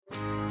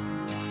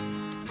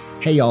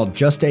Hey y'all,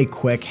 just a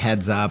quick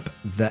heads up.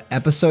 The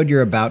episode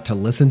you're about to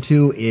listen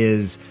to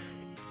is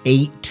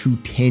 8 to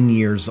 10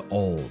 years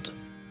old.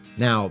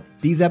 Now,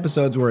 these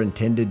episodes were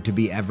intended to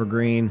be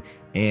evergreen,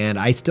 and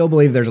I still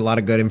believe there's a lot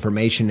of good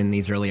information in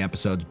these early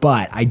episodes,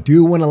 but I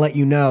do want to let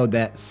you know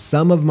that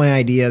some of my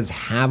ideas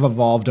have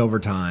evolved over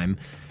time.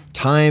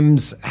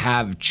 Times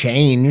have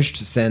changed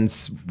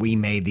since we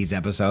made these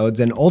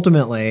episodes, and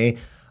ultimately,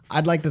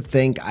 I'd like to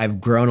think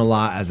I've grown a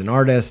lot as an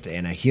artist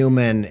and a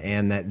human,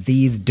 and that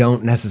these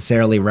don't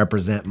necessarily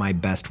represent my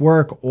best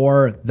work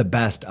or the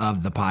best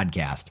of the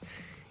podcast.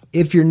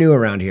 If you're new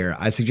around here,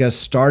 I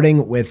suggest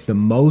starting with the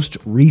most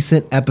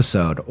recent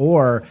episode,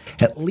 or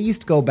at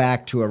least go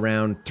back to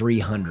around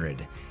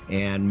 300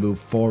 and move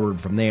forward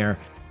from there.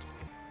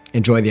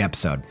 Enjoy the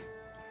episode.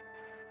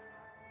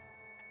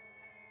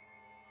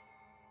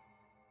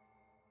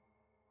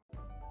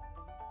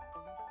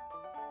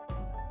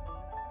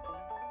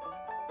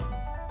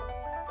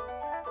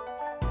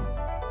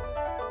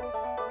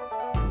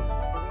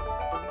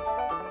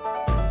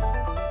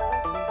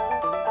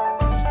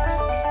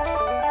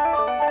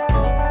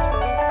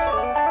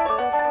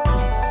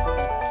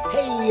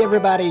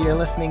 Everybody, you're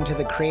listening to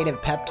the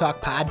Creative Pep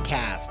Talk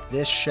Podcast.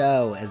 This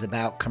show is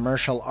about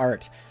commercial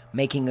art,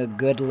 making a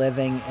good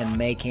living and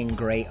making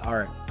great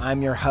art.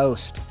 I'm your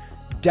host,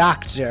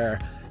 Dr.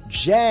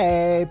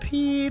 J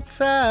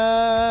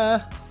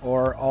Pizza,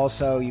 or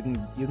also you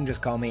can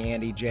just call me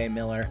Andy J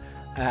Miller.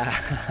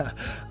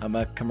 I'm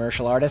a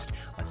commercial artist.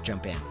 Let's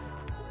jump in.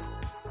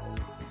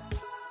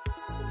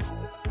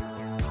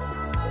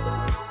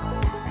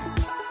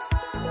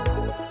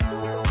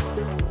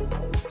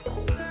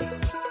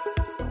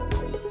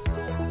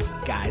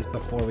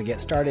 Before we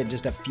get started,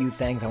 just a few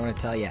things I want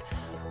to tell you.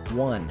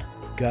 One,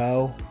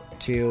 go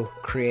to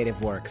Creative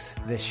Works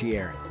this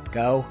year.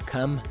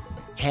 Come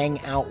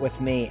hang out with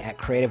me at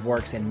Creative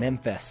Works in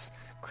Memphis.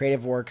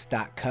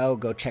 CreativeWorks.co.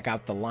 Go check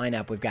out the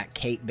lineup. We've got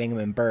Kate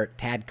Bingham-Burt,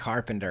 Tad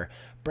Carpenter,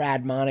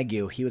 Brad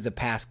Montague. He was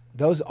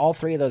all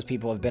three of those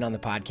people have been on the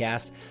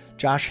podcast.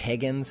 Josh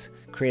Higgins,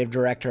 creative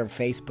director of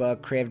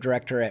Facebook, creative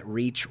director at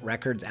Reach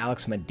Records,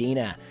 Alex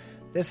Medina.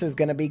 This is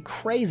going to be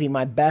crazy.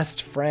 My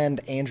best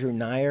friend, Andrew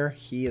Nyer,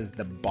 he is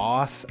the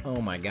boss. Oh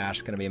my gosh,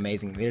 it's going to be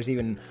amazing. There's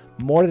even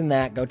more than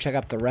that. Go check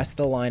out the rest of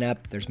the lineup.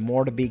 There's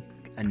more to be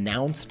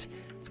announced.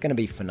 It's going to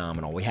be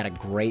phenomenal. We had a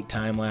great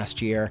time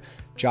last year.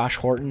 Josh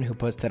Horton, who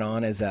puts it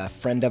on, is a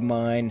friend of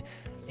mine,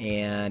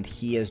 and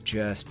he is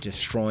just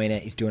destroying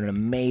it. He's doing an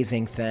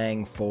amazing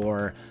thing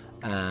for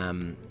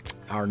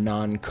our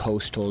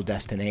non-coastal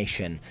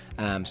destination.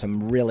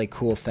 Some really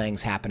cool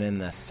things happening in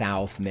the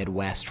South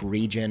Midwest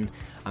region.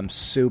 I'm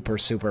super,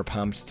 super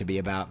pumped to be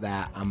about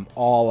that. I'm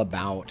all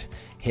about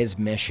his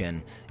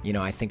mission. You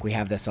know, I think we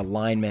have this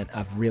alignment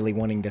of really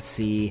wanting to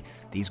see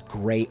these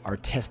great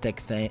artistic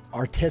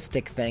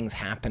things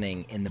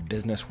happening in the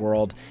business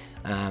world.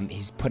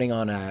 He's putting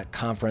on a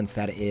conference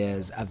that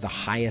is of the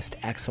highest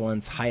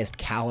excellence, highest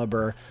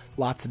caliber,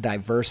 lots of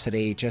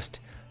diversity,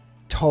 just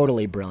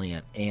totally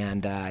brilliant.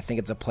 And I think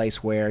it's a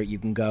place where you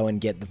can go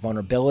and get the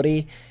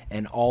vulnerability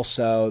and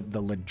also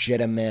the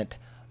legitimate,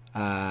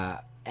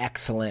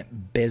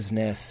 excellent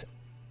business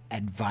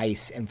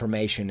advice,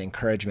 information,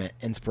 encouragement,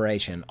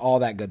 inspiration, all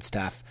that good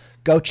stuff.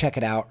 Go check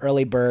it out.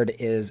 Early bird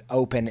is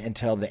open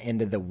until the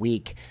end of the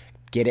week.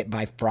 Get it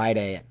by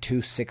Friday at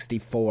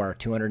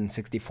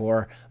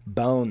 264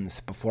 bones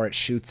before it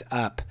shoots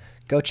up.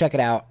 Go check it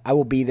out. I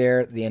will be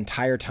there the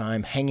entire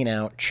time, hanging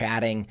out,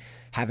 chatting,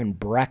 having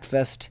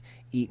breakfast,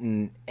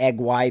 eating egg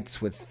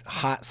whites with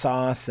hot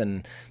sauce,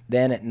 and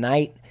then at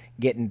night,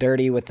 getting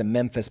dirty with the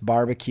Memphis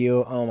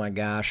barbecue. Oh my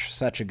gosh,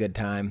 such a good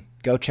time.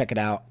 Go check it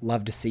out.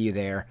 Love to see you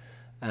there.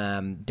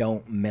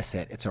 Don't miss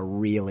it. It's a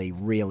really,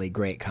 really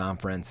great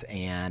conference,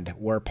 and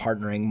we're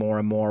partnering more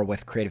and more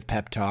with Creative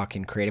Pep Talk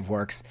and Creative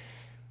Works,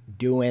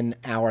 doing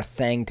our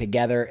thing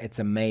together. It's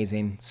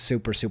amazing.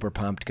 Super, super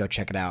pumped. Go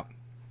check it out.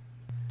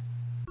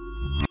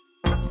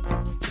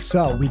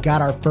 So we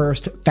got our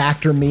first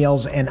Factor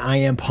meals, and I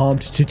am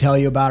pumped to tell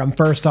you about them.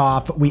 First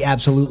off, we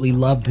absolutely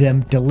loved them.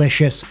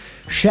 Delicious.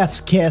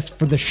 Chef's kiss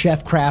for the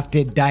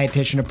chef-crafted,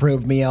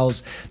 dietitian-approved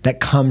meals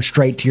that come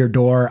straight to your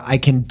door. I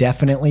can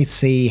definitely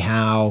see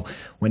how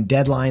when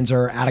deadlines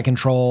are out of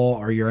control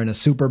or you're in a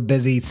super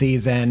busy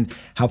season,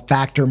 how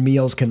Factor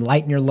meals can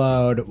lighten your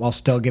load while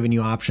still giving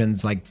you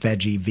options like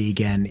veggie,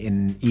 vegan,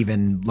 and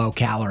even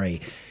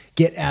low-calorie.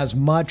 Get as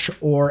much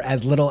or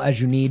as little as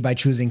you need by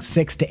choosing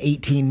 6 to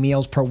 18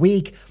 meals per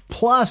week.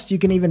 Plus, you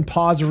can even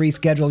pause or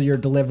reschedule your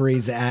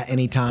deliveries at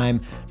any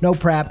time. No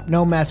prep,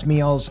 no mess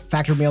meals.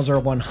 Factor meals are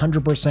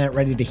 100%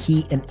 ready to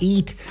heat and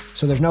eat,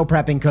 so there's no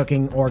prepping,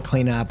 cooking, or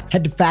cleanup.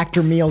 Head to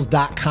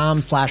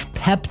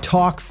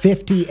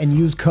factormeals.com/peptalk50 and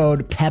use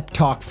code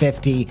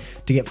peptalk50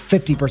 to get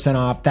 50%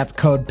 off. That's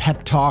code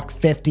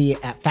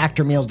peptalk50 at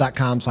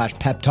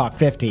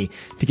factormeals.com/peptalk50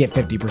 to get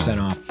 50%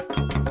 off.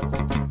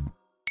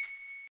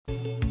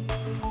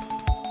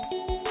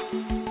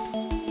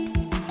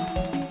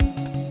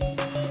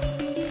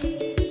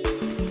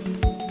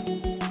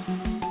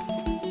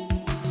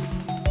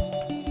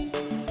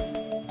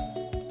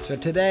 So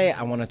today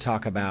I want to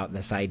talk about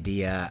this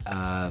idea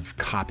of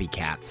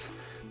copycats.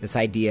 This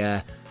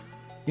idea,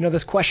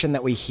 this question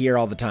that we hear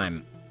all the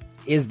time.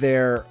 Is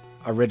there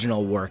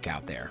original work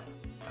out there?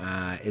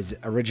 Is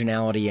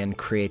originality and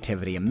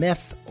creativity a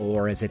myth,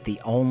 or is it the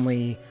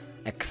only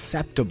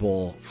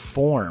acceptable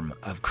form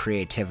of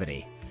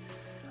creativity?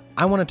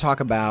 I want to talk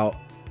about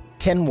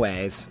 10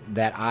 ways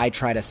that I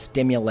try to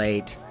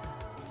stimulate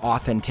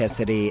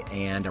authenticity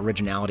and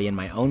originality in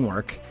my own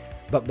work.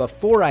 But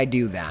before I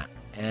do that,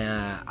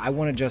 I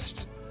want to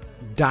just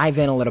dive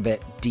in a little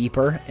bit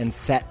deeper and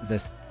set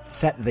the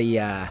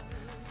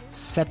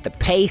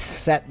pace,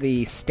 set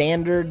the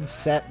standards,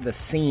 set the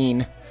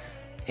scene,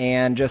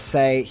 and just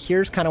say,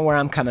 here's kind of where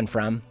I'm coming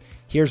from.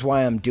 Here's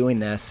why I'm doing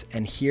this,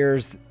 and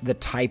here's the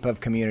type of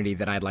community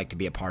that I'd like to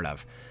be a part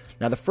of.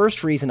 Now, the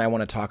first reason I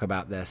want to talk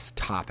about this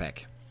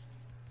topic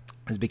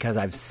is because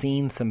I've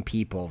seen some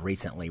people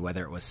recently,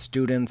 whether it was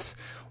students,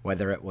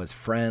 whether it was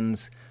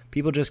friends,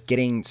 people just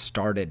getting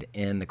started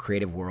in the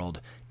creative world,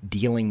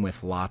 dealing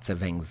with lots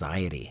of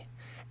anxiety.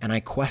 And I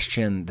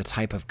question the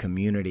type of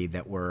community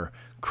that we're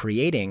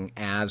creating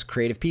as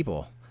creative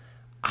people.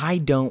 I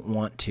don't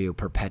want to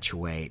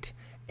perpetuate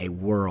a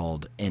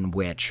world in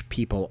which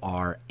people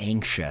are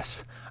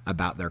anxious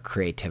about their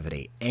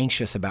creativity,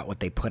 anxious about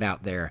what they put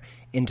out there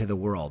into the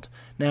world.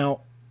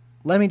 Now,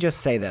 let me just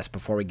say this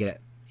before we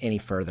get any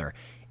further.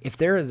 If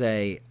there is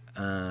a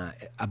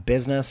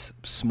business,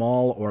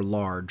 small or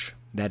large,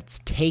 that's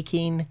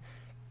taking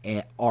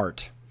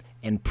art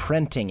and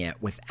printing it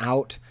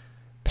without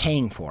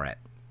paying for it,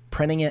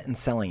 printing it and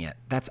selling it,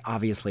 that's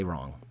obviously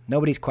wrong.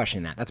 Nobody's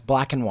questioning that. That's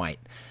black and white.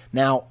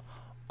 Now,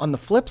 on the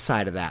flip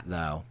side of that,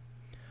 though,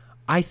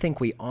 I think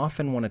we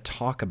often want to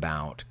talk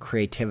about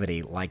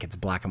creativity like it's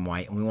black and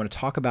white, and we want to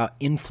talk about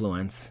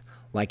influence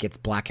like it's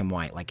black and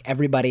white. Like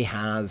everybody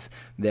has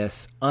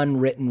this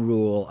unwritten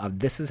rule of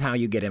this is how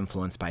you get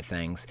influenced by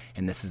things,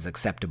 and this is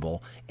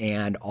acceptable,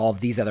 and all of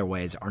these other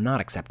ways are not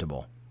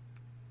acceptable.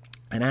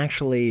 And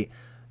actually,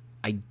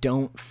 I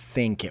don't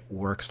think it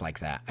works like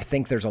that. I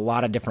think there's a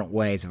lot of different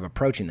ways of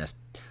approaching this.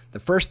 The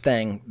first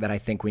thing that I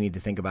think we need to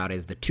think about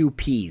is the two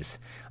P's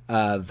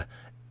of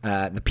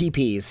the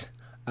PPs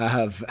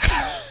of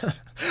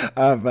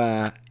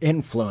of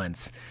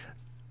influence.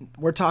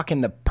 We're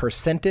talking the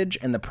percentage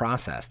and the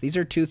process. These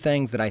are two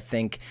things that I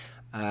think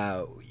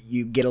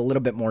you get a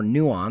little bit more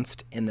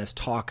nuanced in this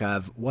talk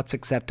of what's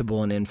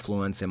acceptable in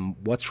influence and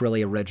what's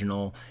really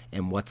original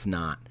and what's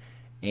not.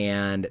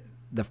 And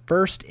the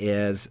first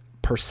is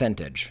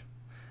percentage.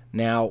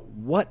 Now,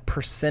 what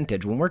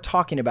percentage, when we're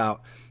talking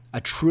about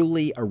a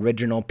truly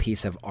original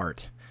piece of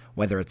art,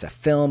 whether it's a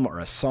film or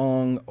a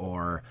song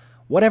or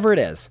whatever it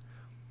is,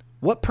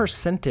 what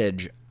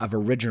percentage of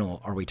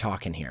original are we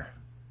talking here?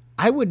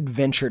 I would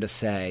venture to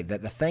say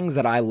that the things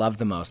that I love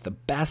the most, the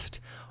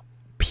best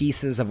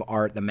pieces of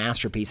art, the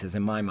masterpieces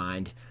in my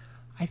mind,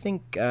 I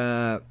think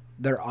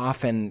they're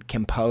often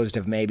composed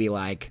of maybe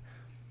like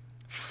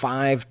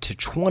 5 to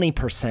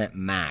 20%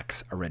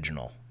 max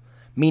original,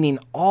 meaning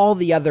all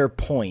the other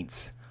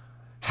points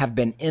have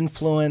been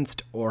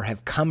influenced or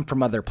have come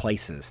from other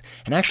places.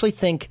 And I actually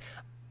think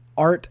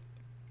art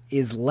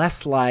is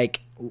less like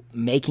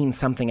making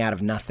something out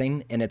of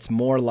nothing, and it's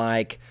more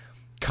like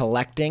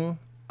collecting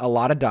a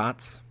lot of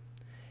dots,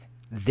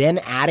 then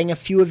adding a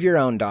few of your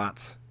own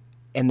dots,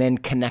 and then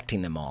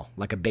connecting them all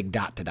like a big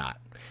dot to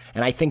dot.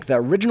 And I think the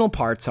original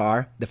parts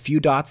are the few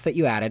dots that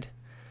you added,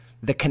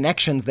 the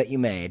connections that you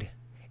made,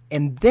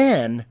 and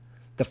then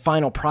the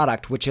final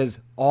product, which is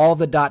all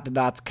the dot to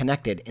dots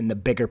connected in the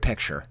bigger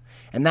picture.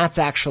 And that's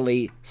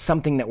actually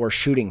something that we're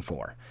shooting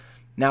for.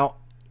 Now,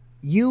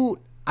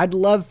 I'd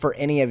love for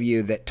any of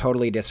you that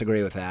totally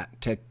disagree with that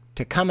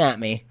to come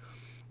at me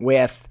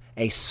with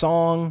a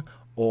song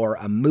or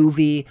a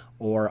movie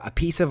or a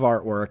piece of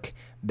artwork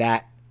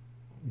that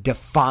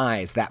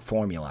defies that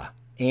formula.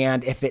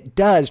 And if it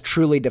does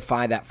truly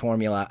defy that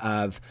formula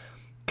of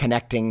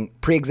connecting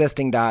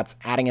pre-existing dots,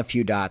 adding a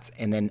few dots,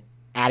 and then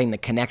adding the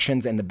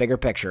connections and the bigger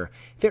picture,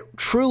 if it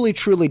truly,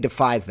 truly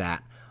defies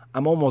that,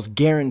 I'm almost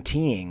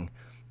guaranteeing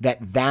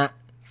that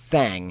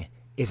thing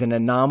is an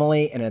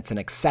anomaly and it's an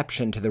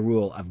exception to the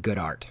rule of good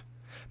art.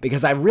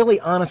 Because I really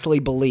honestly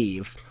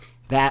believe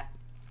that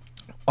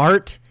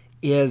art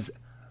is,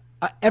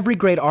 every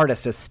great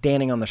artist is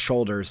standing on the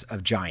shoulders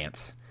of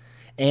giants.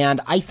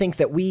 And I think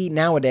that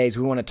nowadays,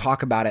 we want to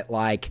talk about it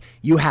like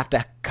you have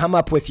to come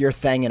up with your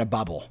thing in a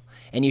bubble.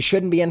 And you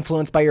shouldn't be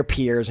influenced by your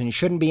peers, and you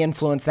shouldn't be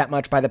influenced that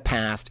much by the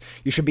past.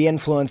 You should be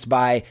influenced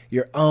by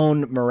your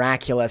own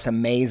miraculous,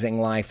 amazing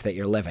life that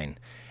you're living.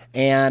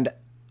 And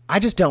I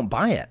just don't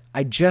buy it.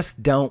 I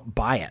just don't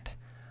buy it.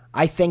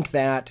 I think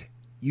that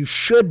you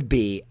should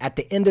be, at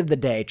the end of the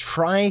day,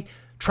 trying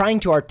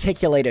to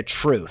articulate a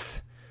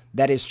truth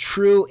that is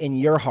true in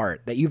your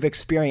heart, that you've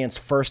experienced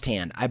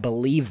firsthand. I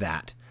believe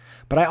that.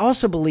 But I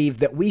also believe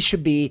that we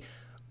should be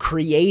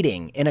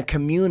creating in a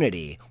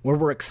community where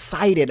we're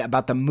excited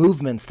about the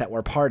movements that we're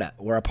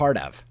a part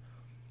of.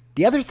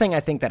 The other thing I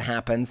think that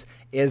happens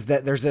is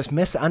that there's this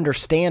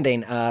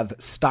misunderstanding of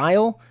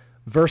style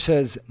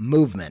versus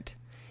movement.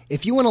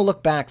 If you want to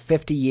look back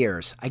 50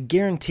 years, I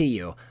guarantee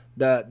you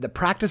the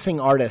practicing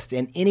artists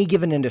in any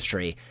given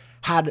industry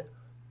had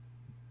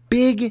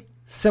big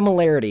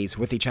similarities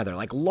with each other,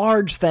 like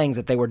large things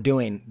that they were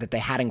doing that they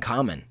had in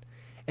common.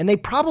 And they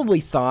probably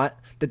thought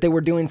that they were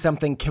doing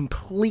something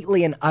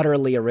completely and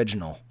utterly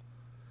original.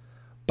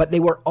 But they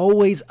were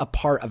always a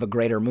part of a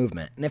greater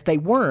movement. And if they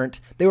weren't,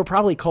 they were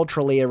probably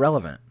culturally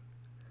irrelevant.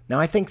 Now,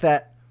 I think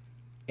that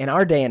in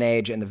our day and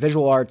age, in the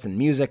visual arts and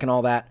music and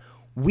all that,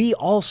 we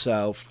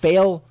also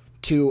fail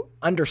to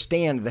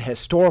understand the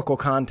historical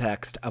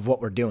context of what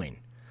we're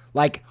doing.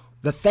 Like,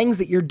 the things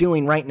that you're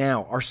doing right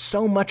now are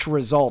so much a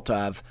result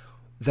of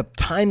the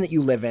time that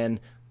you live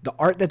in, the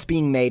art that's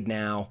being made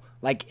now.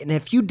 Like, and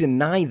if you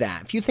deny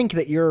that, if you think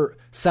that you're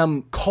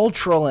some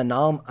cultural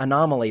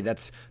anomaly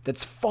that's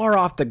far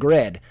off the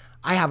grid,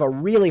 I have a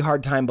really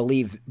hard time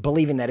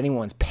believing that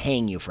anyone's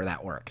paying you for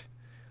that work.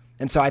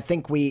 And so I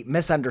think we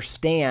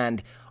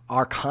misunderstand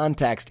our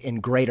context in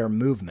greater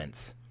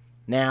movements.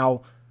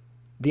 Now,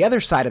 the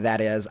other side of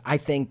that is, I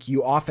think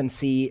you often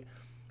see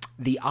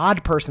the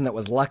odd person that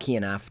was lucky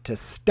enough to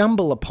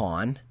stumble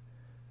upon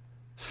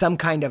some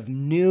kind of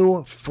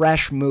new,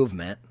 fresh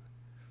movement.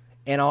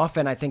 And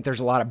often I think there's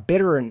a lot of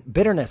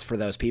bitterness for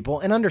those people,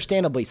 and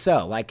understandably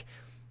so. Like,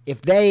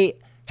 if they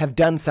have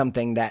done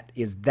something that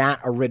is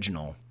that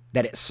original,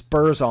 that it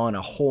spurs on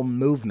a whole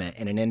movement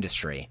in an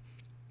industry,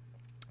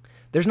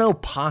 there's no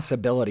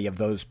possibility of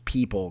those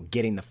people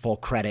getting the full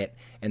credit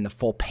and the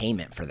full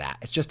payment for that.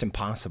 It's just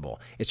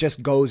impossible. It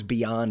just goes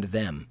beyond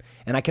them.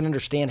 And I can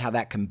understand how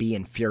that can be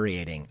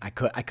infuriating. I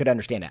could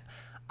understand it.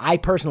 I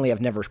personally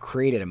have never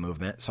created a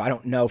movement, so I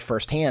don't know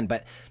firsthand,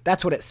 but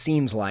that's what it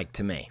seems like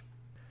to me.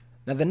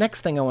 Now, the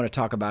next thing I want to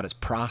talk about is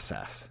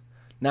process.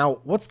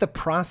 Now, what's the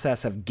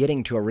process of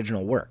getting to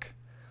original work?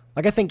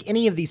 Like, I think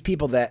any of these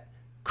people that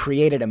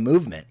created a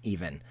movement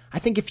even, I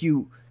think if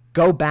you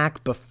go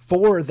back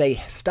before they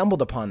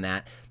stumbled upon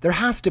that, there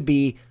has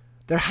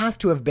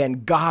to have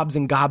been gobs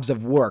and gobs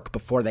of work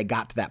before they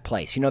got to that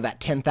place. You know, that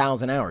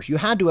 10,000 hours. You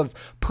had to have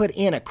put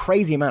in a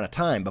crazy amount of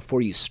time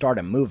before you start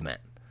a movement,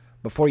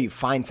 before you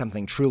find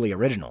something truly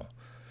original.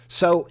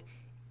 So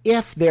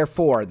if,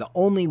 therefore, the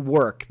only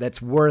work that's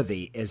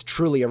worthy is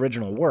truly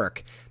original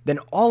work, then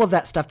all of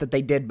that stuff that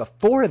they did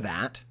before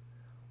that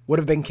would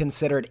have been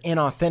considered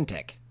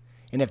inauthentic.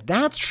 And if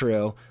that's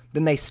true,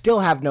 then they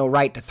still have no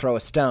right to throw a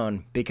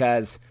stone,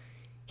 because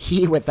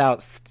he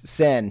without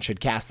sin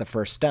should cast the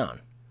first stone.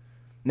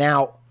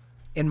 Now,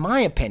 in my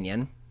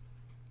opinion,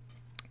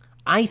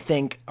 I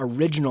think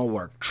original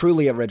work,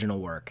 truly original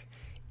work,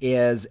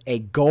 is a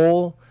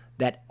goal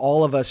that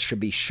all of us should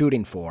be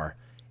shooting for,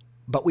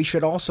 but we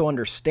should also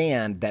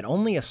understand that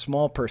only a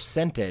small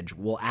percentage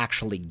will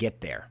actually get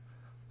there.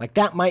 Like,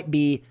 that might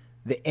be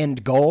the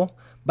end goal,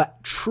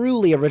 but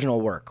truly original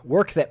work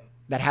that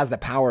has the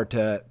power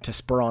to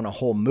spur on a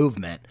whole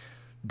movement,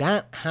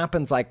 that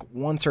happens like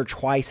once or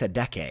twice a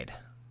decade.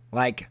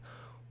 Like,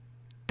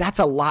 that's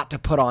a lot to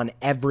put on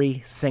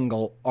every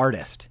single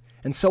artist.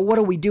 And so what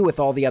do we do with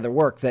all the other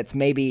work that's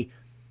maybe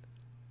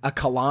a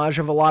collage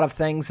of a lot of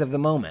things of the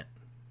moment?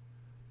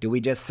 Do we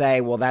just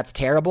say, well, that's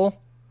terrible?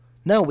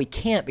 No, we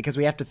can't, because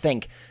we have to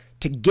think,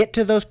 to get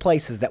to those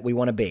places that we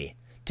want to be,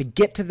 to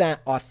get to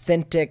that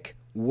authentic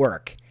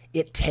work,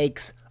 it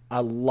takes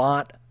a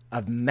lot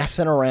of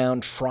messing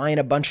around, trying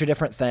a bunch of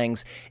different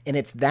things, and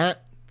it's that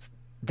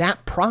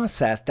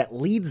process that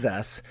leads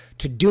us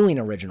to doing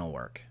original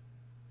work.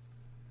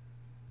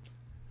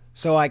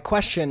 So I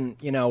question,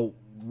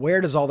 where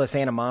does all this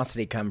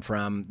animosity come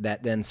from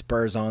that then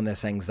spurs on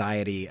this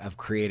anxiety of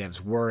creatives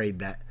worried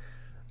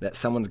that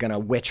someone's going to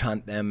witch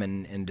hunt them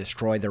and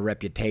destroy their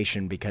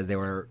reputation because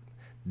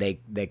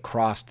they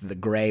crossed the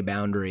gray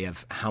boundary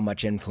of how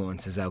much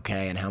influence is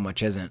okay and how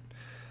much isn't.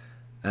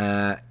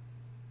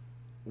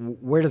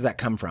 Where does that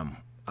come from?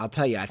 I'll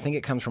tell you, I think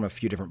it comes from a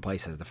few different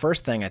places. The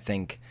first thing I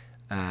think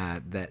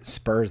that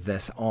spurs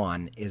this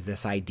on is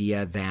this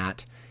idea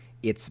that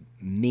it's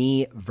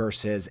me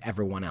versus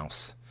everyone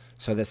else.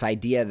 So this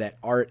idea that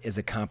art is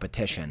a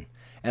competition.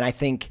 And I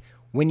think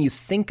when you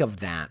think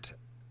of that,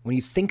 when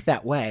you think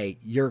that way,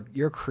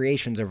 your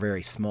creations are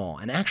very small.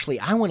 And actually,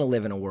 I want to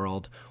live in a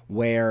world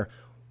where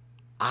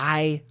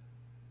I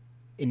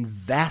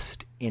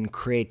invest in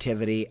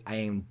creativity, I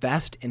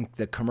invest in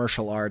the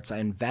commercial arts, I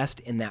invest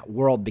in that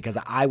world because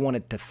I want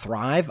it to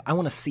thrive. I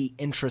want to see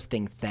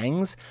interesting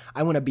things.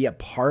 I want to be a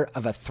part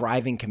of a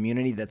thriving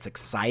community that's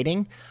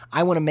exciting.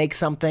 I want to make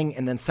something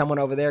and then someone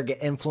over there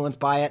get influenced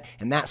by it,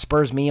 and that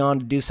spurs me on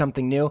to do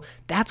something new.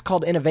 That's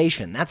called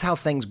innovation. That's how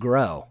things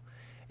grow.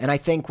 And I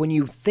think when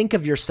you think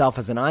of yourself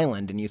as an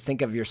island and you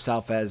think of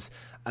yourself as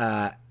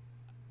a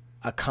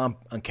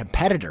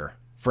competitor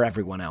for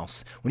everyone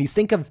else, when you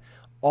think of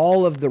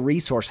all of the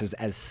resources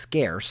as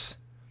scarce,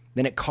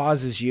 then it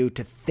causes you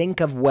to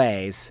think of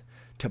ways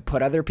to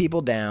put other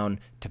people down,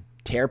 to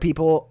tear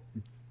people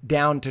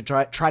down, to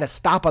try to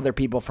stop other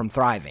people from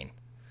thriving.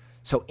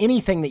 So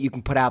anything that you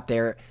can put out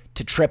there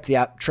to trip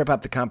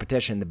up the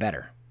competition, the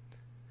better.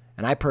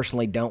 And I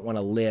personally don't want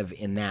to live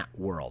in that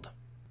world.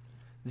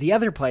 The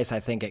other place I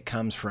think it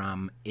comes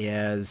from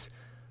is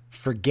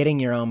forgetting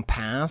your own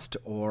past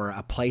or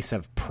a place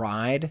of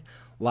pride,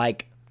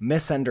 like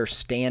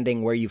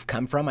misunderstanding where you've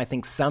come from. I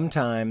think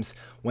sometimes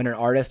when an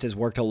artist has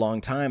worked a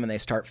long time and they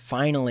start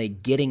finally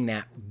getting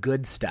that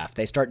good stuff,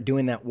 they start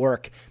doing that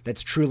work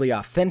that's truly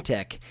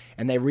authentic,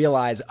 and they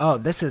realize, oh,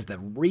 this is the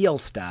real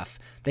stuff,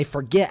 they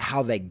forget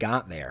how they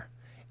got there.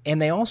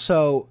 And they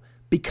also,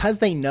 because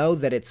they know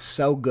that it's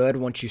so good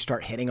once you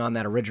start hitting on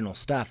that original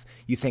stuff,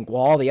 you think,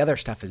 well, all the other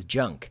stuff is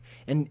junk.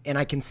 And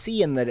I can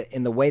see in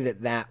the way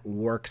that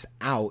works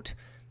out,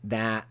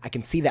 that I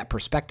can see that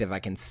perspective. I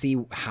can see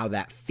how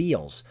that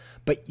feels.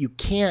 But you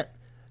can't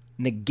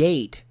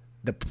negate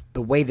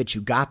the way that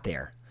you got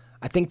there.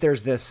 I think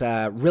there's this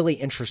really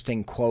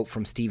interesting quote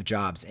from Steve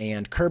Jobs,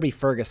 and Kirby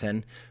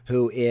Ferguson,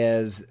 who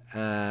is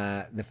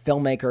the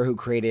filmmaker who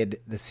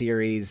created the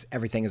series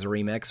Everything is a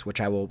Remix,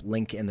 which I will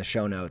link in the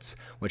show notes,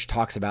 which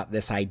talks about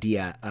this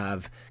idea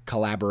of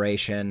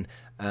collaboration,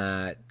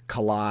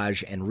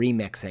 collage, and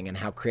remixing, and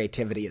how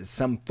creativity is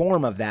some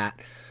form of that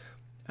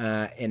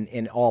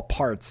in all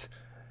parts.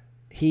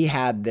 He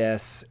had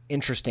this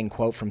interesting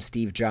quote from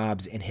Steve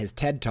Jobs in his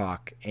TED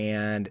Talk,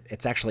 and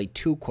it's actually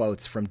two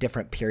quotes from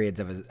different periods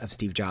of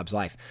Steve Jobs'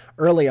 life.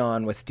 Early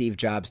on with Steve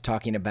Jobs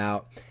talking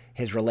about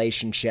his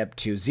relationship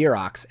to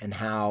Xerox and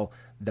how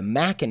the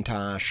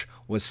Macintosh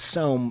was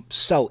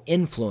so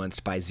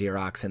influenced by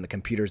Xerox and the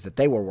computers that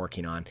they were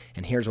working on.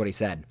 And here's what he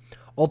said.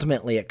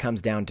 Ultimately, it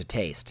comes down to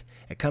taste.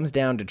 It comes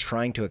down to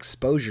trying to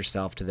expose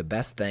yourself to the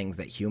best things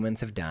that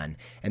humans have done,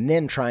 and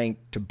then trying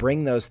to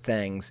bring those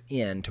things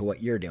into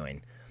what you're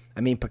doing.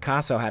 I mean,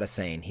 Picasso had a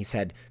saying. He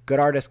said,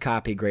 good artists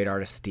copy, great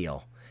artists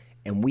steal.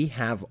 And we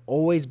have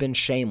always been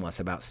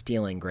shameless about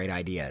stealing great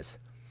ideas.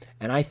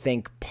 And I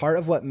think part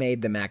of what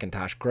made the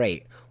Macintosh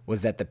great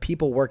was that the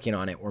people working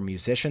on it were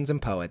musicians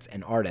and poets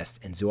and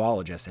artists and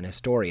zoologists and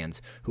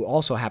historians who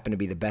also happened to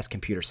be the best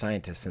computer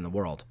scientists in the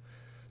world.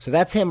 So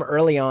that's him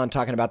early on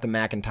talking about the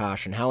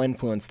Macintosh and how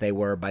influenced they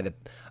were by the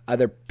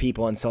other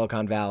people in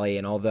Silicon Valley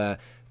and all the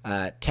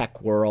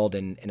tech world,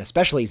 and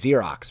especially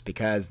Xerox,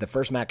 because the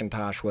first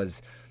Macintosh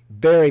was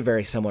very,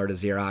 very similar to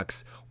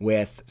Xerox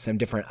with some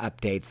different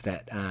updates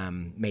that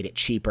made it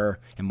cheaper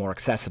and more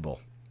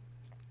accessible.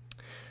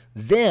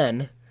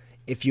 Then,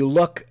 if you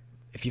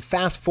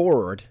fast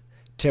forward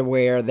to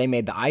where they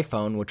made the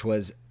iPhone, which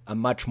was a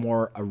much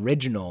more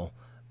original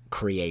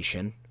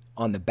creation,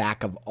 on the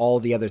back of all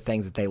the other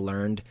things that they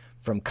learned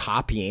from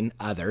copying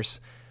others.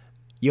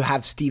 You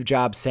have Steve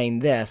Jobs saying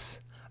this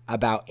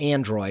about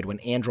Android when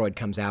Android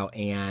comes out,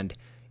 and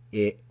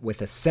it with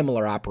a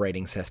similar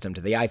operating system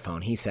to the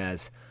iPhone. He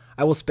says,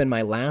 I will spend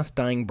my last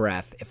dying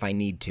breath if I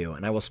need to,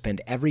 and I will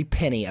spend every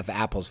penny of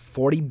Apple's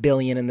 $40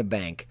 billion in the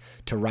bank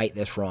to right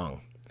this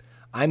wrong.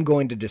 I'm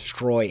going to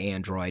destroy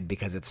Android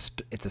because it's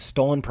a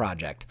stolen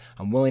project.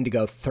 I'm willing to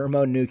go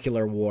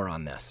thermonuclear war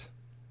on this.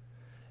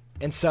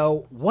 And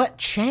so what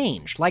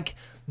changed? Like,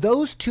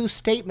 those two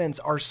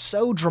statements are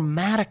so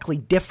dramatically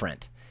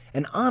different.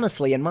 And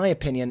honestly, in my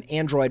opinion,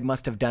 Android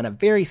must have done a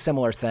very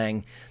similar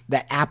thing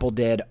that Apple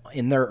did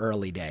in their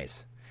early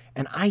days.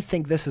 And I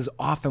think this is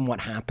often what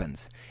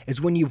happens, is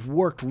when you've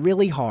worked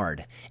really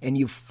hard and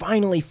you've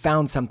finally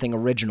found something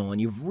original and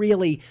you've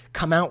really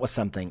come out with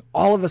something,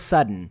 all of a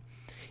sudden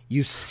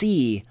you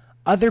see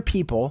other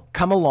people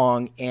come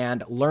along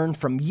and learn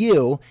from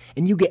you,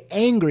 and you get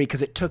angry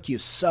because it took you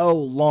so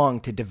long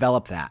to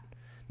develop that.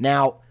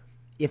 Now,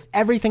 if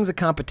everything's a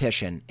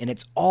competition and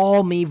it's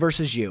all me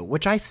versus you,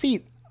 which I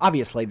see,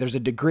 obviously, there's a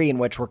degree in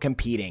which we're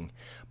competing,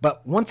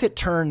 but once it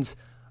turns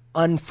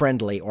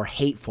unfriendly or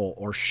hateful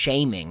or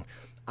shaming,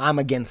 I'm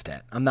against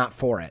it. I'm not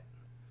for it.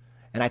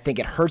 And I think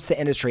it hurts the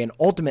industry and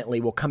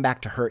ultimately will come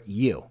back to hurt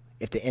you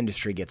if the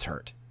industry gets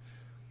hurt.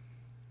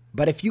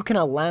 But if you can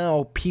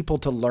allow people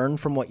to learn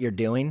from what you're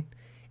doing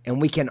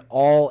and we can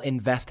all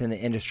invest in the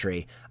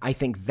industry, I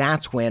think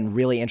that's when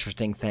really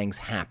interesting things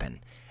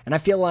happen. And I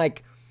feel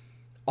like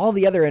all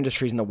the other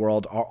industries in the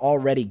world are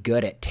already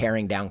good at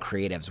tearing down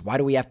creatives. Why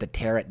do we have to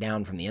tear it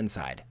down from the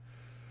inside?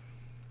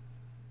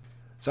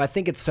 So I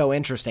think it's so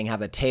interesting how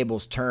the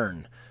tables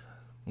turn.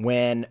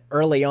 When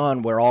early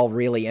on we're all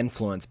really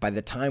influenced, by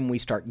the time we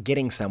start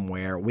getting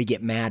somewhere, we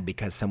get mad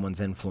because someone's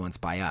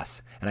influenced by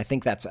us. And I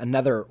think that's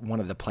another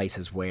one of the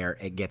places where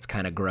it gets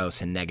kind of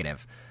gross and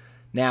negative.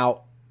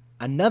 Now,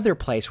 another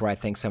place where I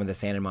think some of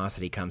this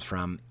animosity comes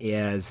from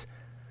is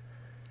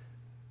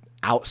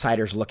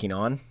outsiders looking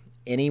on.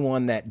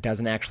 Anyone that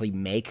doesn't actually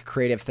make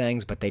creative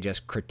things, but they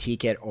just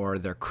critique it, or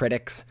they're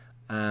critics.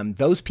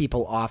 Those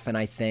people often,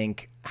 I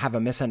think, have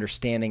a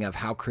misunderstanding of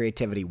how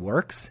creativity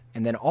works,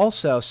 and then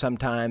also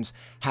sometimes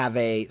have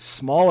a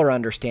smaller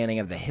understanding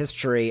of the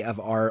history of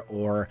art,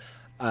 or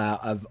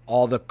of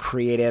all the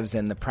creatives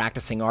and the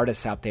practicing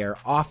artists out there.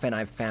 Often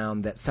I've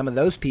found that some of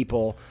those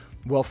people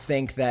will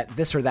think that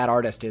this or that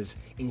artist is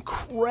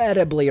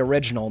incredibly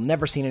original,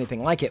 never seen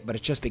anything like it, but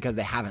it's just because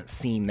they haven't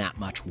seen that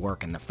much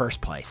work in the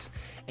first place,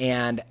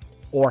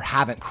 or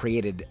haven't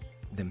created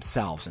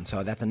themselves. And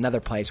so that's another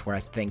place where I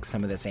think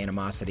some of this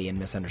animosity and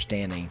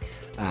misunderstanding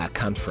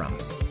comes from.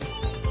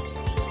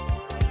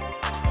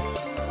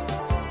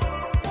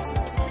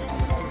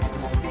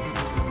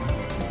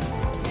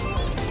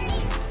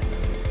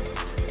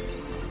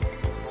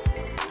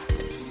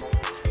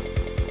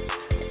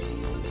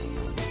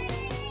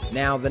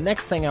 Now, the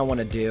next thing I want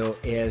to do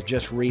is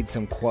just read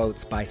some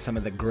quotes by some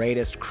of the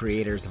greatest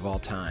creators of all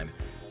time.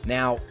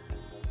 Now,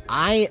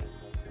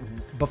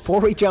 before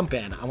we jump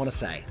in, I want to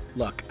say,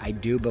 look, I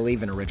do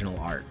believe in original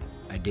art.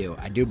 I do.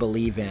 I do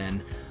believe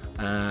in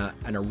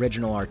an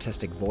original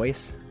artistic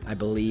voice. I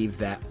believe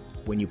that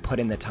when you put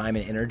in the time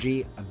and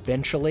energy,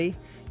 eventually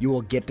you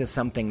will get to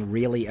something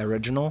really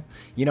original.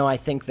 You know, I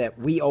think that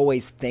we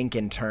always think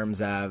in terms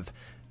of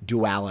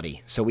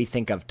duality. So we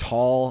think of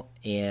tall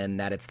in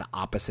that it's the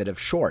opposite of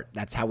short.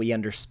 That's how we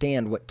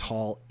understand what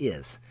tall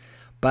is.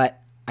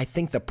 But I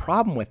think the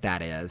problem with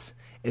that is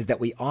that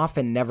we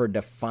often never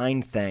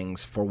define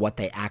things for what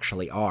they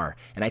actually are.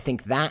 And I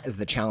think that is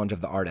the challenge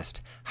of the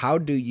artist. How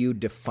do you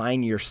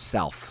define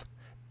yourself?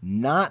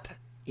 Not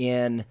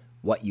in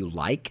what you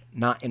like,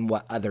 not in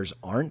what others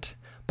aren't,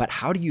 but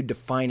how do you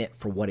define it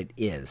for what it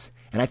is?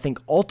 And I think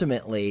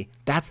ultimately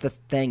that's the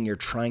thing you're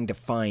trying to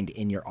find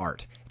in your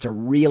art. It's a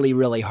really,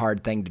 really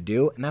hard thing to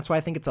do, and that's why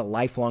I think it's a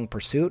lifelong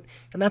pursuit,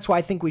 and that's why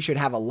I think we should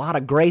have a lot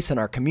of grace in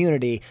our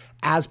community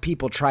as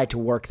people try to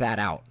work that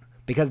out,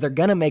 because they're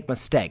going to make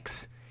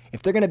mistakes.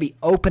 If they're going to be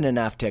open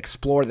enough to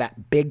explore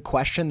that big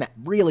question, that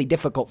really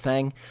difficult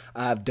thing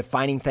of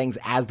defining things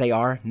as they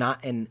are,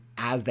 not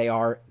as they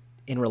are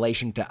in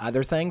relation to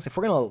other things, if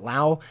we're going to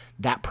allow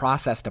that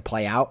process to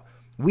play out,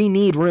 we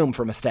need room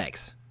for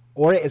mistakes,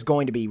 or it is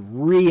going to be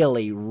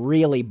really,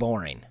 really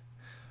boring.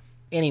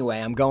 Anyway,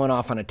 I'm going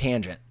off on a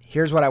tangent.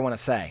 Here's what I want to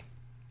say.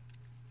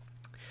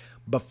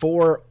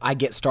 Before I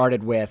get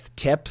started with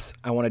tips,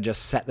 I want to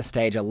just set the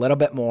stage a little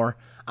bit more.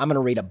 I'm going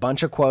to read a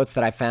bunch of quotes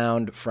that I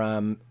found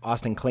from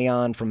Austin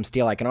Kleon from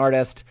Steal Like an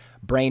Artist,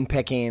 Brain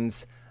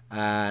Pickings,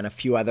 and a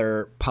few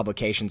other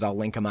publications. I'll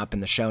link them up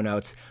in the show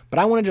notes. But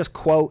I want to just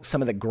quote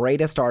some of the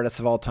greatest artists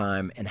of all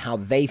time and how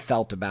they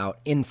felt about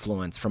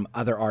influence from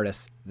other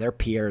artists, their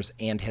peers,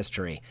 and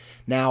history.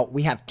 Now,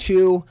 we have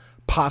two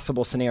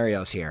possible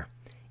scenarios here.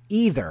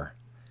 Either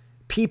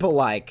people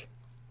like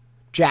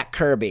Jack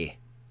Kirby,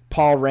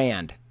 Paul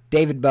Rand,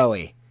 David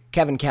Bowie,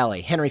 Kevin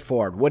Kelly, Henry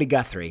Ford, Woody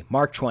Guthrie,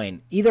 Mark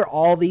Twain, either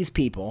all these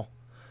people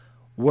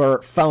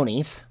were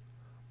phonies,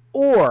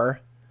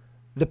 or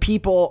the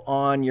people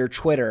on your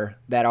Twitter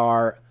that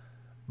are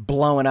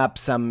blowing up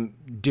some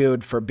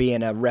dude for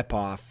being a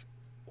ripoff,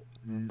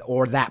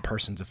 or that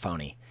person's a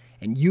phony.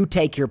 And you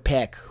take your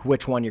pick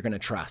which one you're going to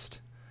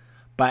trust.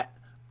 But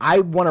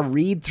I want to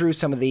read through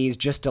some of these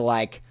just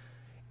to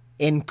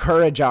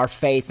encourage our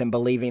faith in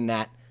believing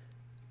that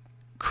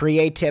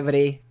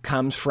creativity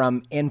comes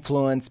from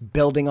influence,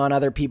 building on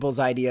other people's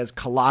ideas,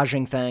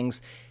 collaging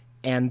things,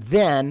 and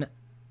then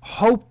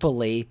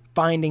hopefully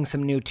finding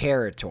some new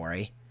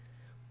territory.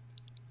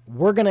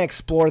 We're going to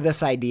explore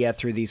this idea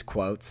through these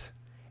quotes,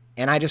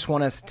 and I just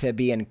want us to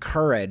be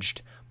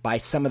encouraged by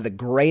some of the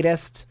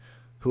greatest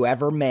who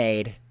ever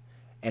made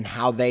and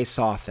how they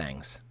saw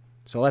things.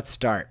 So let's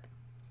start.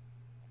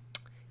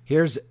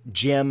 Here's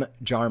Jim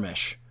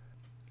Jarmusch.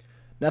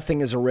 Nothing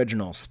is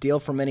original. Steal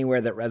from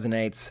anywhere that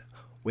resonates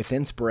with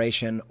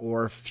inspiration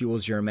or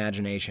fuels your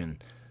imagination.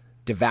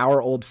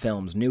 Devour old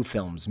films, new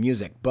films,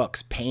 music,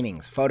 books,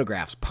 paintings,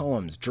 photographs,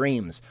 poems,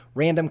 dreams,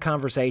 random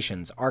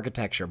conversations,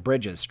 architecture,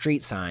 bridges,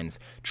 street signs,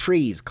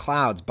 trees,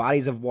 clouds,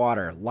 bodies of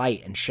water,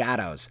 light, and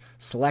shadows.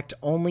 Select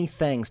only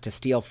things to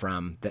steal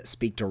from that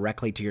speak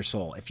directly to your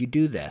soul. If you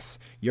do this,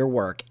 your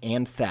work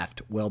and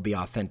theft will be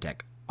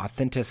authentic.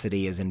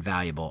 Authenticity is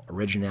invaluable.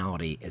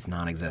 Originality is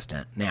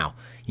non-existent. Now,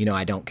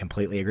 I don't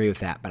completely agree with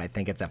that, but I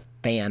think it's a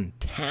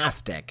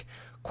fantastic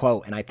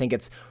quote, and I think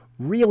it's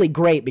really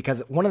great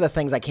because one of the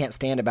things I can't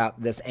stand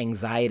about this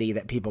anxiety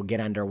that people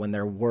get under when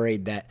they're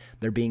worried that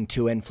they're being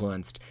too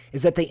influenced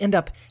is that they end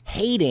up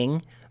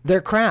hating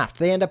their craft.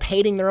 They end up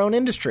hating their own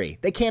industry.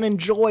 They can't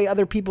enjoy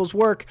other people's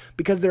work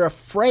because they're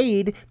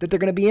afraid that they're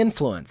going to be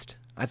influenced.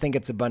 I think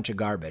it's a bunch of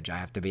garbage, I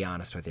have to be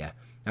honest with you.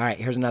 All right,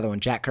 here's another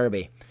one. Jack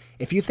Kirby.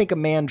 If you think a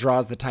man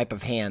draws the type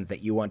of hand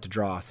that you want to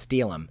draw,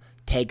 steal him.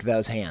 Take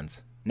those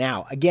hands.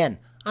 Now, again,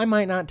 I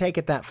might not take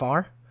it that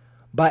far,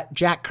 but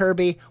Jack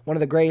Kirby, one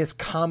of the greatest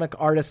comic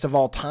artists of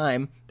all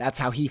time, that's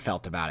how he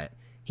felt about it.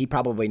 He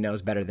probably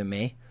knows better than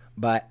me,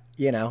 but,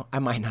 I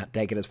might not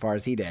take it as far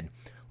as he did.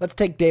 Let's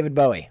take David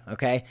Bowie,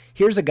 okay?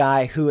 Here's a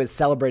guy who is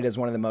celebrated as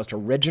one of the most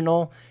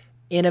original,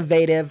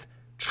 innovative,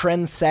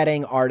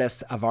 trend-setting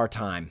artists of our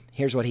time.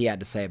 Here's what he had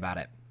to say about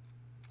it.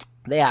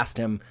 They asked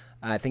him,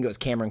 I think it was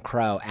Cameron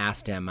Crowe,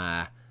 asked him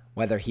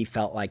whether he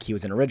felt like he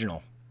was an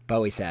original.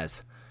 Bowie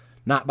says,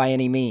 "Not by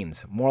any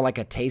means, more like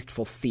a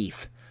tasteful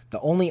thief. The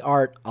only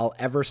art I'll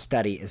ever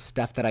study is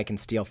stuff that I can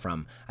steal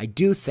from. I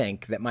do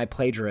think that my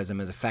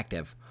plagiarism is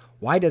effective.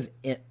 Why does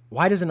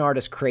an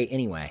artist create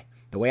anyway?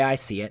 The way I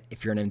see it,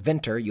 if you're an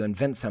inventor, you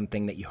invent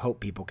something that you hope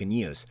people can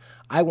use.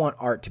 I want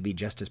art to be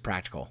just as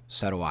practical."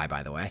 So do I,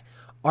 by the way.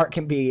 Art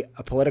can be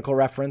a political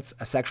reference,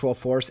 a sexual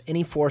force,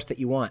 any force that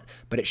you want,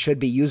 but it should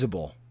be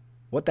usable.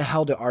 What the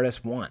hell do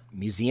artists want?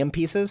 Museum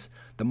pieces?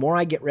 The more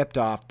I get ripped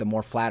off, the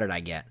more flattered I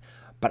get.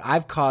 But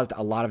I've caused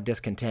a lot of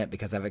discontent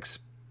because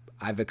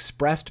I've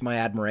expressed my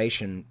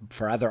admiration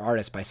for other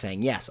artists by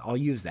saying, yes, I'll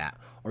use that.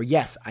 Or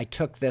yes, I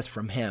took this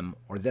from him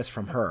or this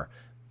from her.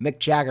 Mick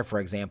Jagger, for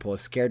example,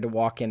 is scared to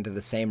walk into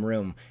the same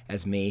room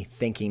as me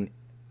thinking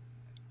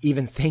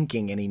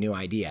any new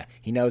idea.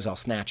 He knows I'll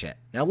snatch it.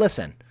 Now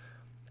listen,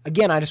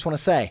 again, I just want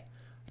to say,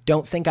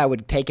 don't think I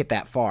would take it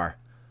that far,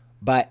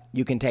 but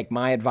you can take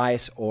my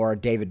advice or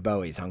David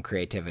Bowie's on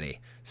creativity.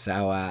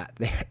 So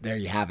there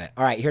you have it.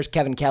 All right, here's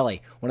Kevin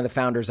Kelly, one of the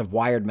founders of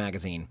Wired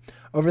magazine.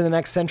 Over the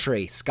next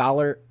century,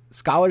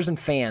 scholars and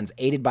fans,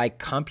 aided by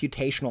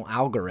computational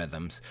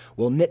algorithms,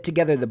 will knit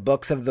together the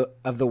books of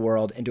the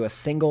world into a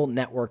single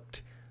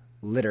networked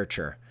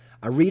literature.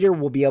 A reader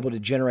will be able to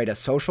generate a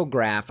social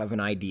graph of an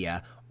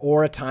idea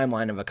or a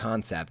timeline of a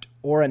concept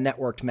or a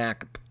networked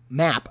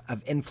map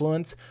of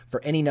influence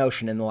for any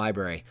notion in the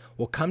library.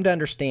 Will come to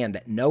understand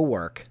that no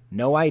work,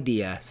 no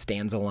idea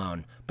stands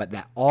alone, but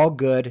that all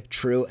good,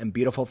 true, and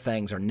beautiful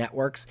things are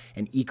networks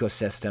and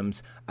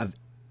ecosystems of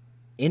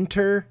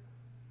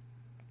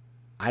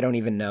I don't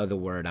even know the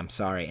word, I'm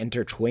sorry.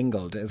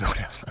 Intertwingled is what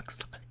it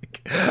looks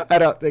like. I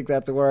don't think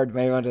that's a word.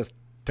 Maybe I'm just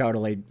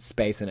totally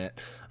spacing it.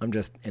 I'm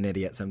just an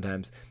idiot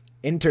sometimes.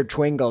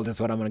 Intertwingled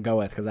is what I'm going to go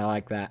with because I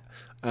like that.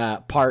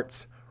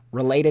 Parts,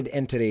 related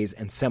entities,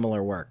 and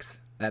similar works.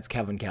 That's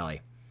Kevin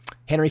Kelly.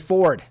 Henry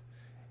Ford.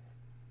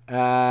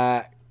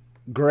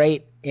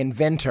 Great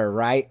inventor,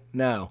 right?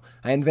 No,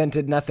 I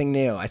invented nothing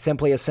new. I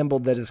simply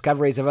assembled the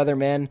discoveries of other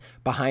men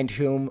behind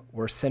whom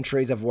were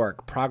centuries of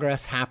work.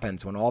 Progress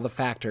happens when all the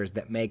factors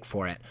that make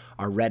for it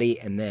are ready,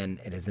 and then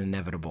it is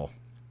inevitable.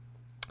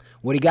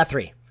 Woody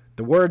Guthrie.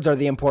 The words are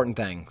the important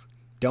things.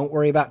 Don't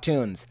worry about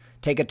tunes.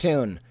 Take a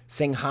tune.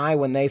 Sing high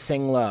when they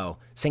sing low.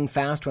 Sing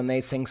fast when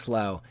they sing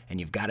slow. And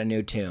you've got a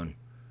new tune.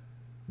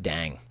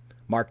 Dang.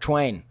 Mark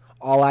Twain.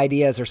 All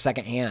ideas are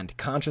secondhand,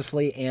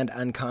 consciously and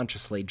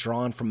unconsciously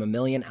drawn from a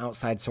million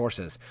outside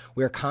sources.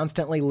 We are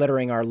constantly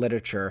littering our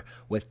literature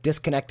with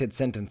disconnected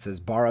sentences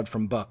borrowed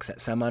from books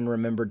at some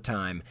unremembered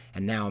time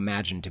and now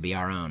imagined to be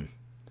our own.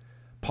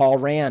 Paul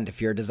Rand,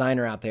 if you're a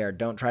designer out there,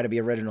 don't try to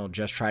be original,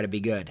 just try to be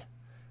good.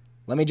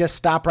 Let me just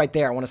stop right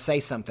there. I want to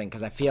say something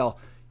because I feel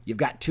you've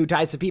got two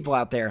types of people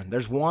out there.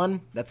 There's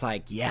one that's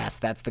like, yes,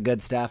 that's the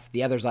good stuff.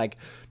 The other's like,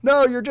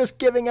 no, you're just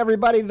giving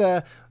everybody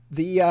the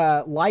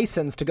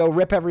license to go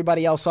rip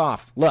everybody else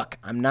off. Look,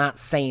 I'm not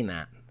saying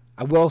that.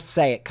 I will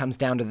say it comes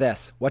down to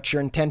this. What's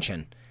your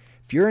intention?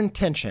 If your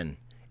intention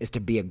is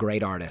to be a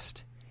great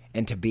artist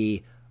and to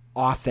be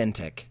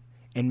authentic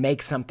and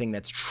make something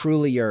that's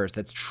truly yours,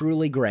 that's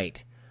truly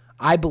great,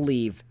 I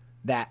believe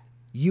that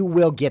you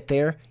will get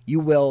there.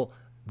 You will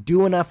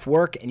do enough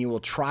work and you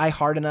will try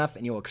hard enough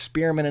and you'll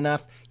experiment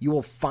enough. You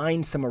will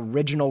find some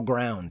original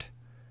ground.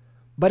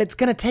 But it's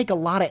going to take a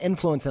lot of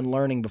influence and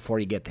learning before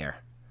you get there.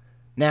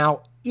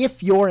 Now,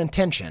 if your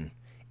intention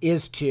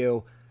is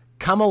to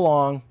come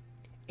along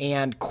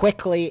and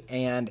quickly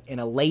and in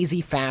a lazy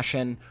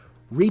fashion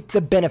reap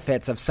the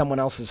benefits of someone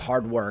else's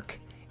hard work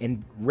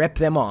and rip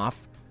them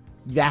off,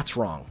 that's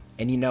wrong.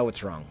 And you know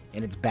it's wrong.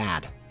 And it's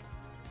bad.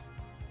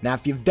 Now,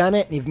 if you've done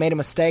it and you've made a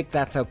mistake,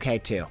 that's okay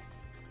too.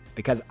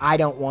 Because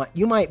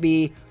you might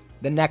be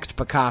the next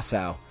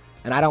Picasso,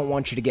 and I don't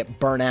want you to get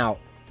burnt out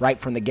right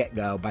from the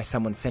get-go by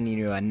someone sending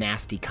you a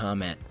nasty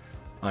comment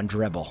on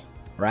Dribbble,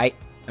 right?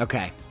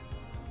 Okay,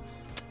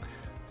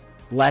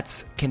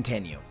 let's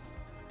continue.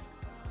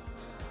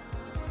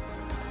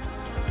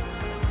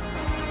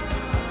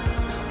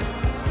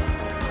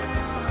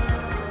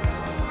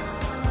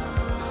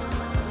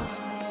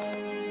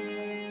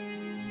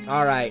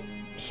 All right,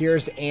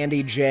 here's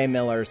Andy J.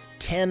 Miller's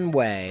 10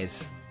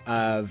 ways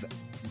of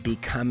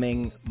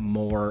becoming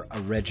more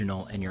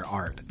original in your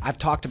art. I've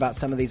talked about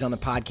some of these on the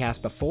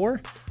podcast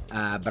before,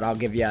 but I'll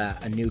give you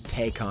a new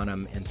take on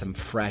them and some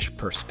fresh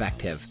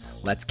perspective.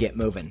 Let's get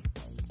moving.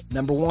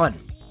 Number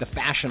 1, the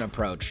fashion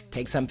approach.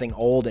 Take something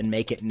old and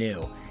make it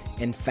new.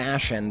 In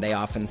fashion, they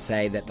often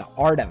say that the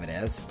art of it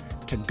is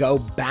to go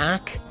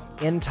back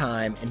in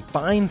time and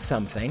find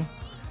something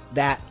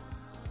that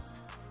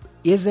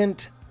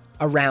isn't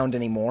around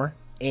anymore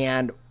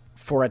and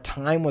for a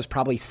time was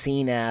probably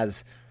seen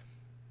as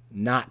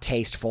not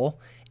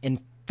tasteful,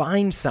 and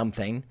find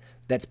something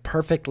that's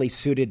perfectly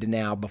suited to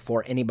now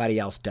before anybody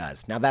else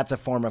does. Now, that's a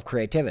form of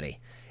creativity.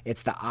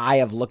 It's the eye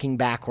of looking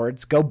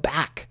backwards. Go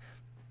back.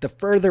 The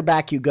further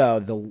back you go,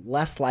 the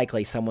less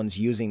likely someone's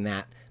using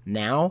that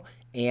now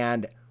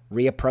and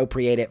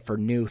reappropriate it for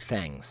new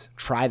things.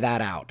 Try that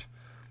out.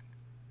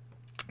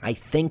 I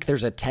think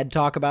there's a TED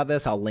Talk about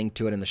this. I'll link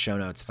to it in the show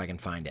notes if I can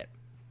find it.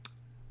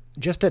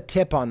 Just a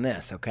tip on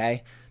this,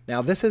 okay?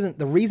 Now, this isn't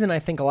the reason I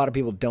think a lot of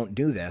people don't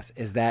do this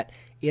is that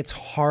it's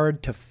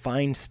hard to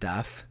find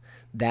stuff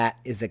that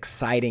is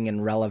exciting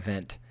and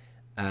relevant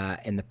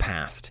in the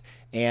past.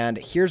 And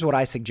here's what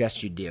I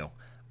suggest you do.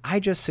 I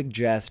just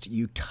suggest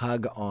you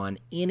tug on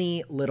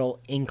any little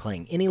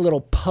inkling, any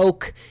little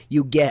poke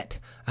you get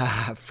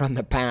from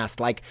the past.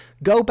 Like,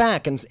 go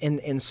back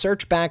and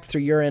search back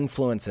through your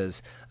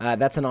influences.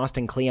 That's an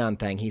Austin Kleon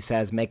thing. He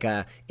says make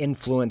a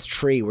influence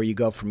tree where you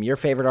go from your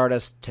favorite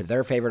artist to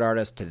their favorite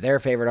artist to their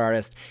favorite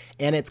artist.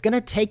 And it's going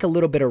to take a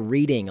little bit of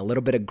reading, a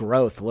little bit of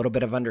growth, a little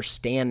bit of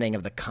understanding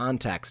of the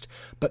context.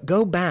 But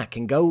go back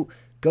and go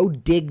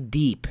dig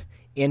deep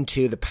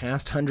into the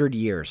past 100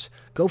 years.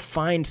 Go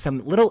find some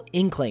little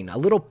inkling, a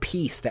little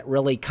piece that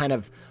really kind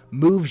of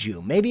moves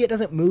you. Maybe it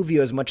doesn't move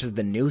you as much as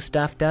the new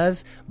stuff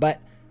does, but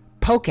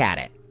poke at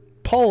it,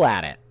 pull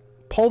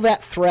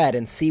that thread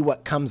and see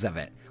what comes of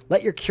it.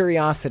 Let your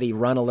curiosity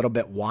run a little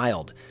bit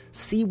wild.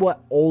 See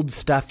what old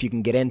stuff you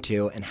can get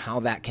into and how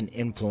that can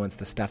influence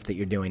the stuff that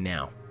you're doing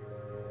now.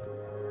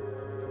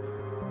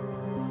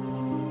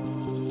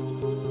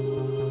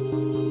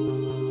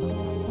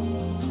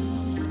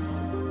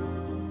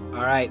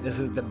 All right, this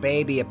is the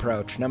baby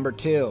approach. Number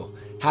 2,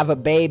 have a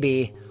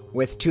baby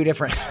with 2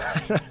 different...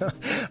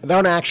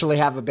 Don't actually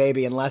have a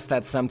baby unless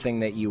that's something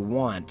that you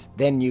want.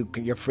 Then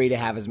you're free to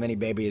have as many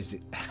babies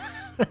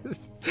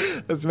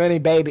as many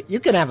baby.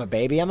 You can have a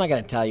baby. I'm not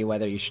going to tell you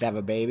whether you should have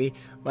a baby.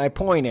 My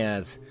point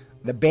is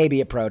the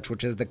baby approach,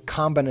 which is the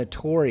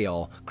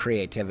combinatorial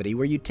creativity,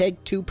 where you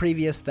take 2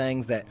 previous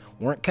things that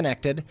weren't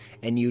connected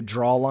and you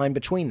draw a line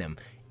between them.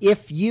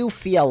 If you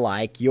feel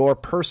like your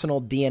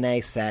personal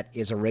DNA set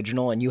is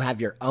original and you have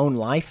your own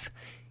life,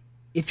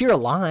 if you're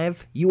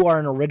alive, you are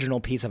an original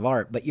piece of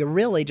art, but you're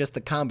really just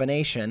the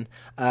combination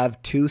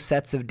of 2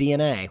 sets of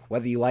DNA,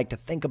 whether you like to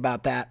think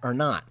about that or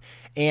not.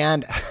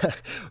 And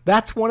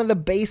that's one of the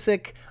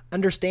basic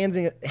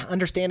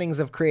understandings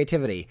of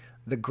creativity.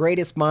 The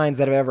greatest minds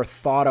that have ever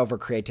thought over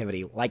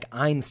creativity, like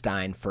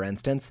Einstein, for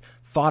instance,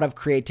 thought of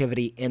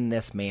creativity in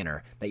this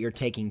manner, that you're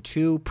taking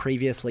 2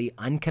 previously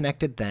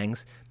unconnected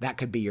things. That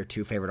could be your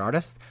 2 favorite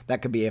artists.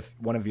 That could be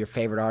one of your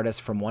favorite artists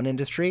from one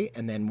industry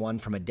and then one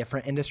from a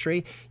different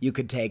industry. You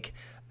could take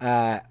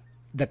the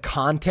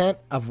content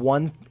of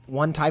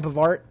one type of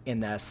art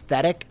and the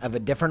aesthetic of a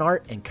different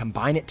art and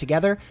combine it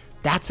together.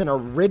 That's an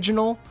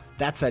original,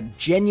 that's a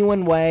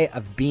genuine way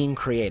of being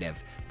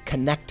creative,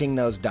 connecting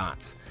those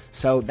dots.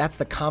 So that's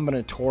the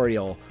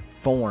combinatorial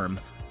form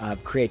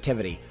of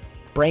creativity.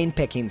 Brain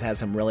Pickings has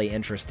some really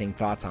interesting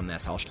thoughts on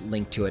this. I'll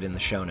link to it in the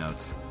show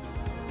notes.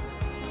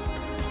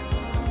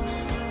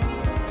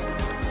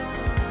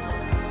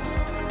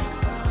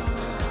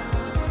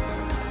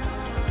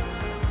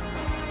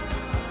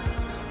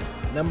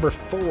 Number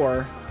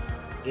 4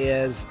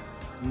 is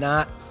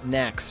not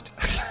next.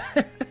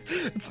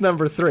 It's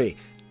number 3.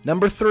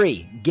 Number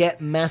 3,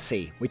 get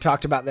messy. We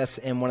talked about this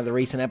in one of the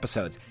recent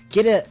episodes.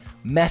 Get a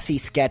messy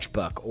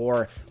sketchbook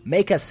or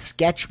make a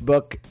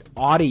sketchbook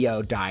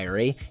audio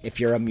diary if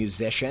you're a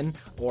musician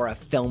or a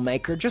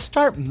filmmaker. Just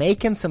start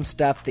making some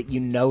stuff that you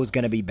know is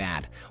going to be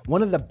bad.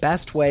 One of the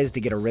best ways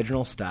to get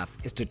original stuff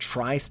is to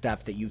try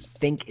stuff that you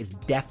think is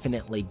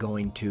definitely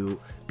going to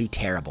be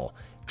terrible.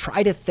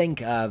 Try to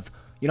think of,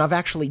 I've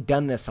actually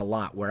done this a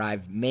lot where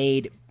I've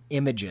made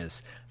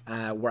images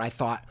where I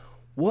thought,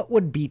 what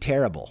would be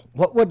terrible?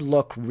 What would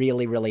look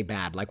really, really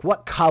bad? Like,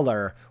 what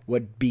color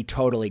would be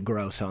totally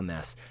gross on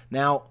this?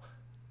 Now,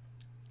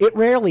 it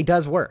rarely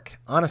does work,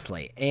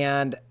 honestly.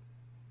 And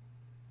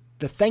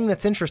the thing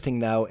that's interesting,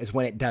 though, is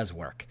when it does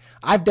work.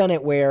 I've done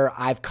it where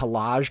I've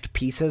collaged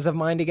pieces of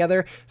mine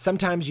together.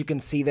 Sometimes you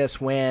can see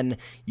this when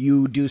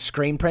you do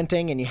screen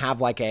printing and you have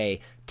like a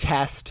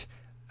test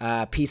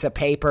piece of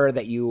paper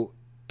that you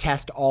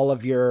test all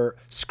of your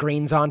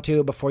screens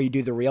onto before you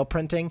do the real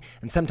printing.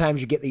 And sometimes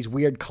you get these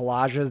weird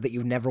collages that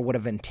you never would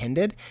have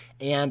intended.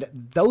 And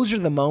those are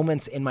the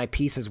moments in my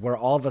pieces where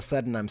all of a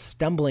sudden I'm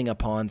stumbling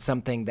upon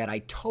something that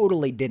I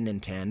totally didn't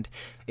intend.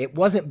 It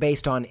wasn't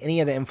based on any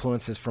of the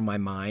influences from my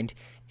mind.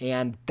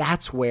 And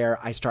that's where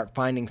I start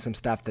finding some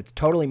stuff that's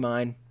totally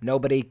mine.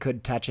 Nobody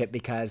could touch it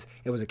because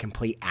it was a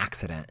complete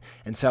accident.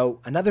 And so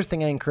another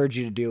thing I encourage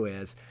you to do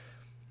is,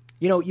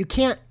 you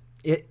can't,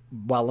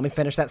 well, let me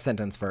finish that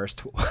sentence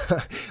first.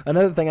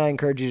 Another thing I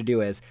encourage you to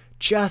do is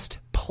just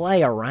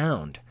play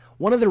around.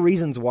 One of the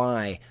reasons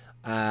why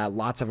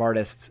lots of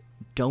artists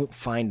don't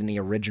find any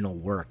original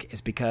work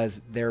is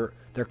because they're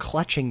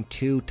clutching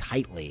too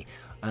tightly.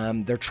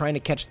 They're trying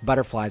to catch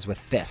butterflies with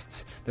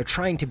fists. They're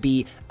trying to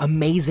be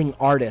amazing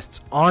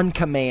artists on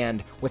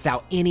command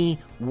without any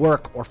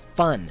work or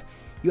fun.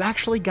 You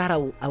actually got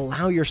to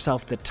allow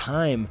yourself the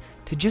time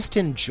to just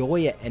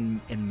enjoy it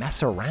and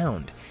mess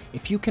around.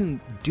 If you can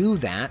do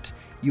that,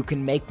 you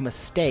can make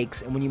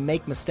mistakes. And when you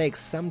make mistakes,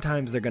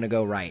 sometimes they're going to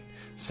go right.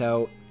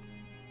 So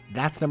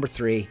that's number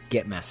 3,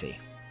 get messy.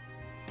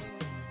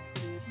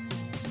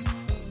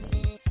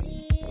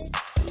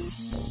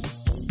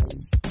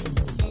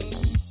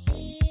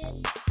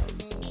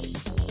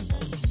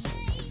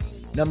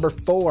 Number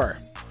 4,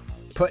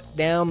 put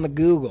down the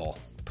Google.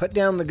 Put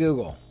down the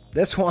Google.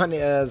 This one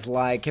is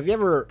like, have you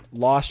ever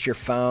lost your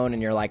phone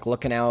and you're like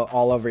looking out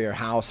all over your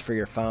house for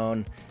your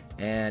phone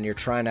and you're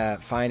trying to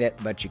find it,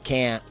 but you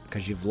can't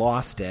because you've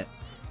lost it?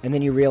 and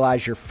then you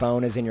realize your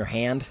phone is in your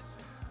hand?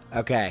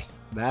 Okay,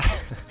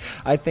 that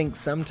I think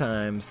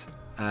sometimes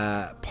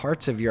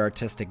parts of your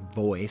artistic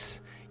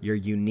voice, your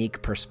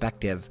unique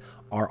perspective,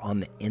 are on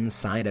the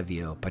inside of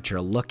you, but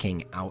you're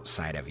looking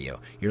outside of you.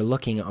 You're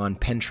looking on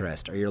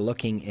Pinterest, or you're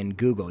looking in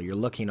Google, you're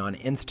looking on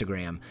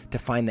Instagram to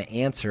find the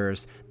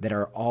answers that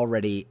are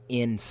already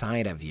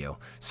inside of you.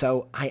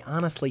 So I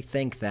honestly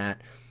think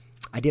that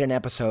I did an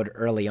episode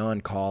early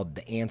on called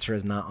The Answer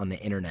Is Not on the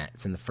Internet.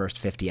 It's in the first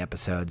 50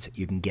 episodes.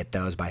 You can get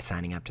those by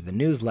signing up to the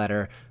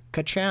newsletter.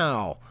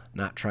 Ka-chow!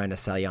 Not trying to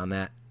sell you on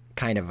that.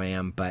 Kind of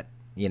am, but,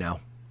 you know,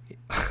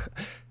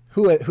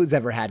 who's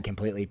ever had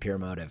completely pure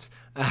motives?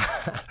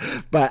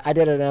 But I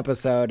did an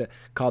episode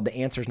called The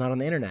Answer's Not on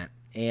the Internet.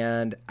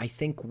 And I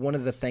think one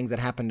of the things that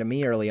happened to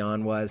me early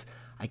on was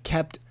I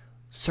kept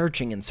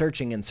searching and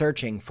searching and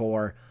searching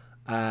for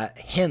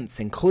hints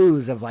and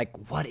clues of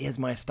like, what is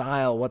my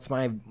style? What's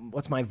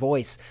my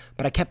voice?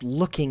 But I kept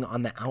looking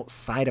on the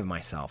outside of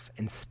myself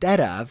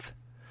instead of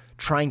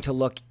trying to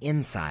look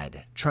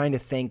inside, trying to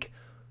think,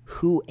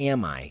 who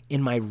am I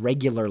in my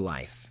regular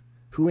life?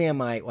 Who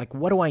am I? Like,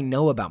 what do I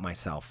know about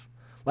myself?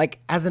 Like,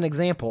 as an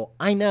example,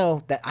 I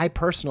know that I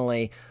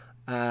personally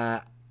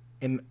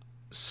am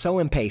so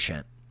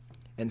impatient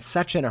and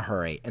such in a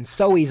hurry and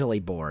so easily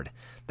bored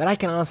that I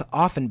can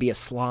often be a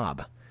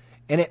slob.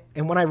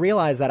 And when I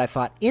realized that, I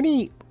thought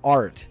any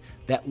art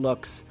that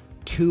looks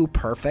too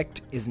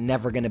perfect is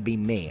never going to be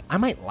me. I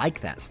might like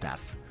that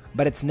stuff,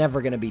 but it's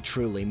never going to be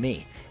truly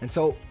me. And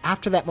so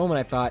after that moment,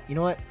 I thought, you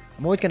know what?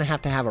 I'm always going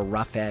to have a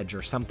rough edge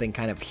or something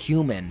kind of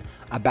human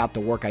about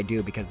the work I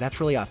do because that's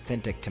really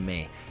authentic to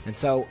me. And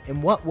so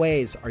in what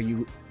ways are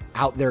you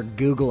out there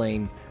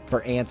Googling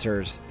for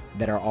answers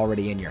that are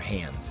already in your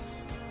hands?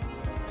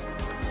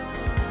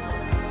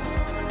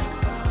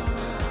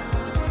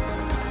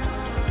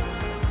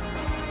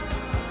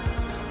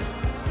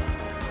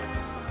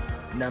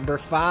 Number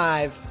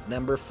five,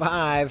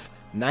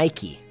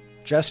 Nike.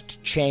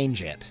 Just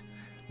change it.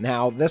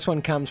 Now, this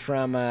one comes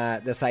from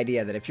this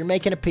idea that if you're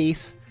making a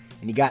piece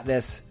and you got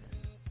this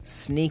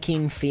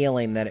sneaking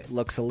feeling that it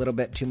looks a little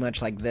bit too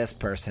much like this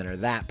person or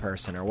that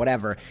person or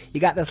whatever, you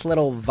got this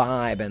little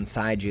vibe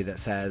inside you that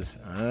says,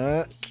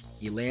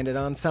 you landed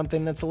on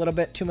something that's a little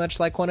bit too much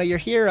like one of your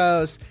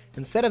heroes.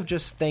 Instead of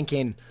just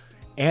thinking,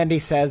 Andy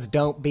says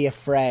don't be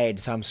afraid,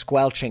 so I'm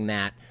squelching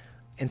that.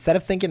 Instead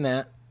of thinking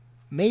that,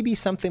 maybe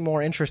something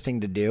more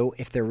interesting to do,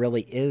 if there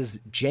really is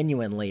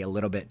genuinely a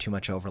little bit too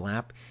much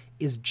overlap,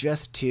 is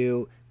just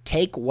to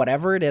take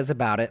whatever it is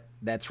about it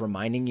that's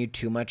reminding you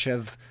too much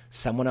of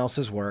someone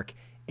else's work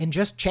and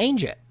just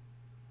change it.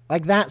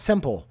 Like that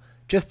simple.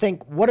 Just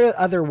think, what are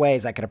other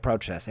ways I could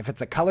approach this? If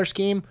it's a color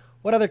scheme,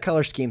 what other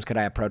color schemes could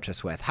I approach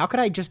this with? How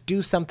could I just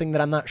do something that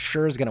I'm not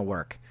sure is going to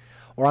work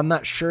or I'm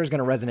not sure is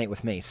going to resonate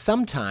with me?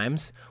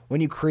 Sometimes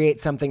when you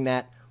create something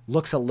that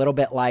looks a little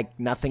bit like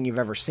nothing you've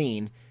ever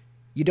seen,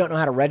 you don't know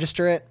how to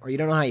register it or you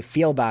don't know how you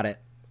feel about it.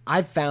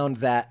 I've found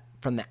that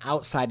from the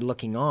outside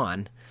looking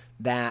on,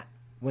 that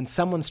when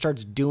someone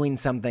starts doing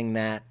something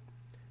that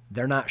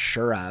they're not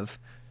sure of,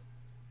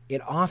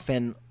 it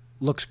often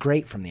looks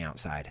great from the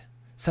outside.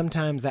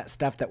 Sometimes that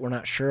stuff that we're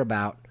not sure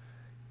about,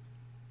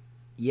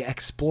 you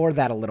explore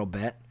that a little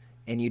bit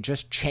and you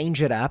just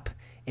change it up,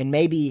 and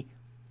maybe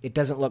it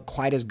doesn't look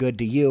quite as good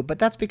to you, but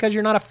that's because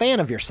you're not a fan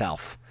of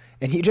yourself.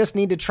 And you just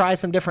need to try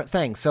some different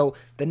things. So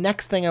the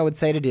next thing I would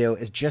say to do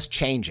is just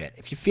change it.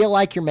 If you feel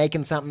like you're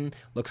making something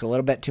looks a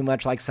little bit too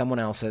much like someone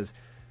else's,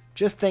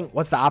 just think,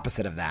 what's the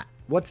opposite of that?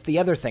 What's the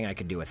other thing I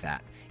could do with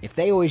that? If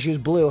they always use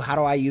blue, how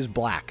do I use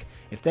black?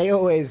 If they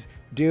always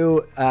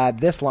do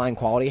this line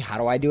quality, how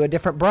do I do a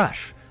different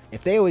brush?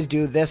 If they always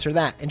do this or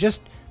that, and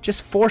just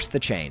force the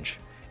change.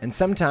 And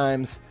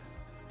sometimes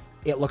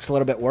it looks a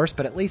little bit worse,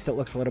 but at least it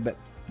looks a little bit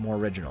more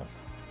original.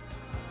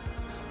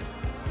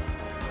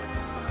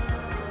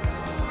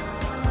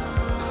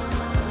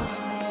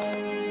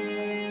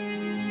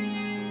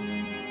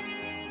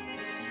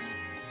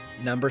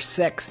 Number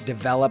 6,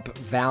 develop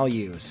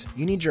values.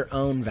 You need your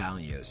own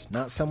values,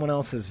 not someone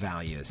else's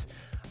values.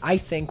 I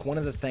think one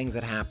of the things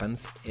that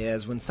happens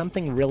is when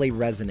something really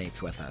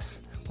resonates with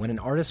us, when an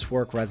artist's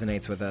work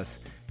resonates with us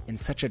in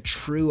such a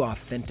true,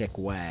 authentic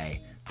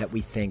way that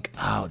we think,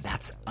 oh,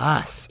 that's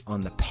us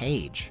on the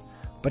page.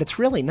 But it's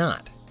really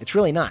not. It's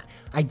really not.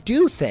 I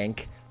do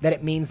think that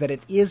it means that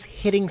it is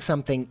hitting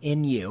something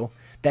in you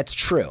that's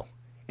true,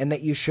 and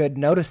that you should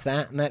notice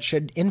that, and that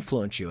should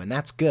influence you, and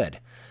that's good.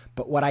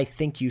 But what I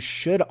think you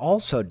should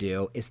also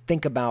do is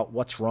think about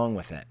what's wrong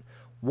with it.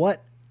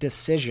 What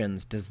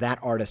decisions does that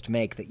artist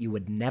make that you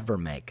would never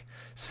make?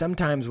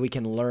 Sometimes we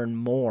can learn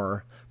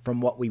more from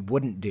what we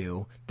wouldn't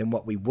do than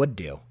what we would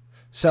do.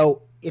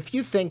 So if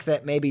you think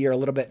that maybe you're a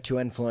little bit too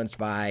influenced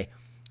by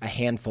a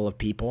handful of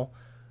people,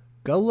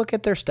 go look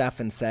at their stuff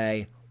and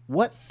say,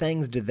 what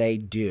things do they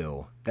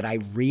do that I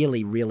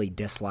really, really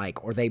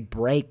dislike, or they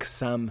break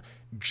some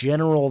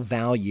general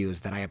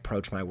values that I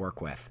approach my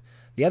work with?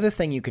 The other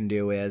thing you can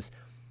do is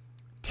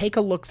take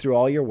a look through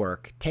all your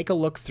work, take a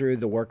look through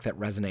the work that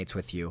resonates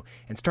with you,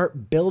 and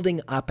start building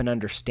up an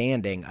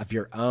understanding of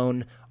your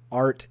own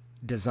art,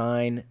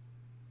 design,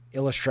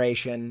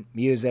 illustration,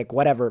 music,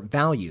 whatever,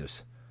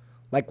 values.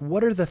 Like,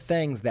 what are the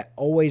things that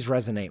always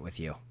resonate with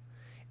you?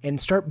 And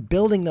start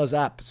building those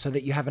up so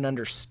that you have an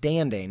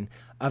understanding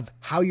of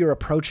how you're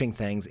approaching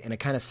things in a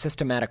kind of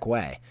systematic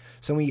way.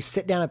 So when you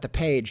sit down at the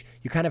page,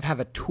 you kind of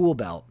have a tool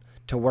belt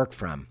to work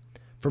from.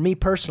 For me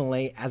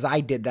personally, as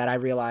I did that, I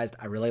realized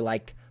I really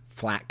liked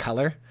flat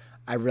color.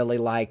 I really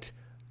liked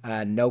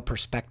no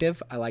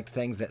perspective. I liked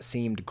things that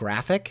seemed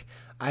graphic.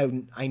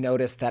 I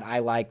noticed that I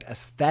liked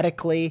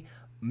aesthetically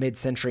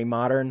mid-century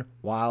modern,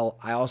 while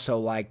I also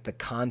liked the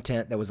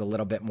content that was a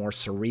little bit more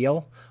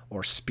surreal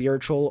or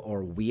spiritual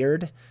or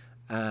weird.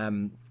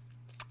 And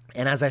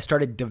as I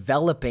started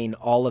developing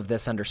all of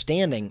this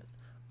understanding,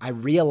 I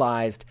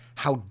realized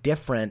how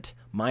different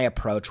my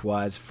approach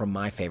was from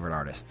my favorite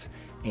artists.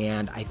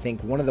 And I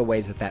think one of the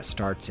ways that that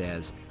starts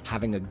is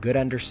having a good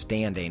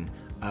understanding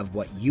of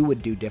what you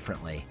would do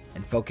differently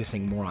and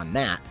focusing more on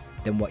that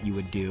than what you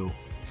would do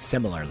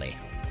similarly.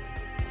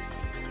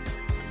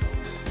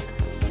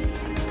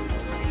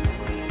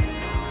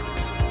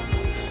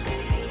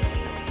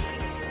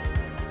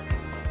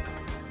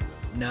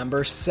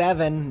 Number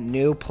 7,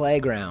 new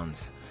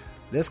playgrounds.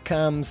 This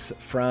comes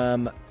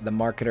from the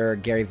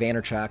marketer Gary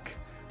Vaynerchuk.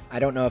 I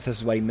don't know if this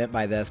is what he meant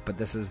by this, but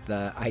this is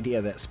the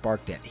idea that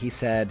sparked it. He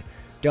said,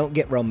 don't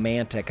get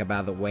romantic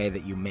about the way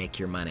that you make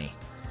your money.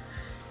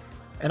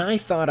 And I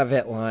thought of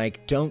it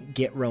like, don't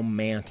get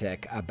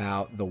romantic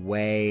about the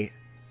way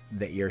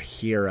that your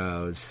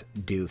heroes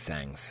do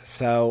things.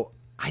 So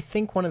I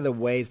think one of the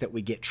ways that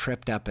we get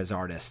tripped up as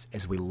artists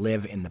is we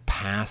live in the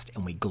past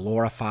and we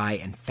glorify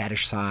and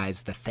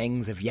fetishize the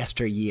things of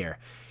yesteryear.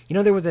 You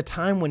know, there was a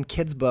time when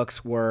kids'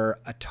 books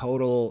were a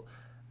total,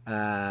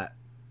 they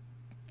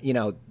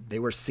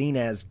were seen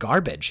as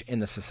garbage in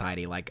the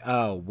society. Like,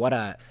 oh, what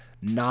a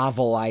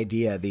novel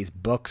idea, these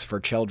books for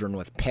children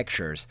with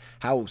pictures.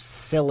 How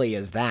silly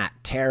is that?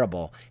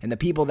 Terrible. And the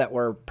people that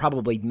were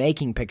probably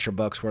making picture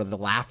books were the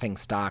laughing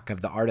stock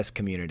of the artist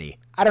community.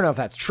 I don't know if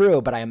that's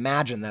true, but I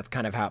imagine that's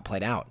kind of how it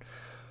played out.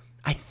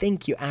 I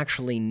think you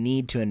actually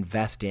need to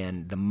invest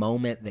in the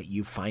moment that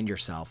you find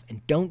yourself,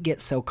 and don't get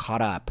so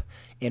caught up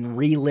in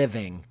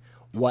reliving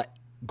what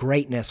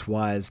greatness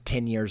was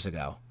 10 years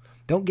ago.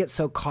 Don't get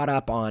so caught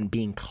up on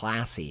being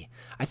classy.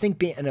 I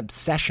think an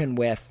obsession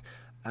with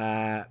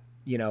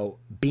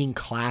being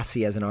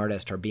classy as an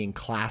artist or being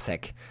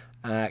classic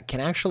can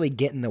actually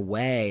get in the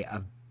way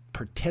of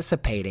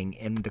participating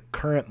in the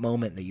current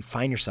moment that you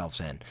find yourselves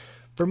in.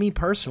 For me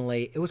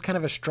personally, it was kind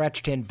of a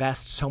stretch to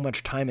invest so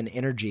much time and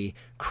energy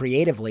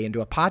creatively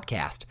into a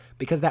podcast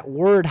because that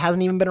word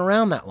hasn't even been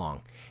around that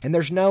long. And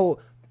there's no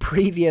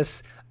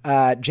previous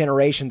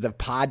generations of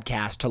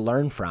podcasts to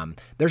learn from.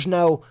 There's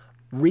no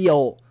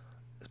real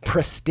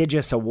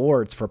prestigious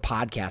awards for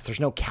podcasts. There's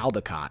no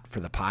Caldecott for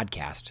the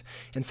podcast.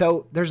 And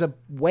so there's a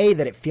way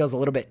that it feels a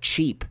little bit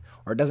cheap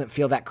or it doesn't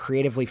feel that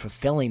creatively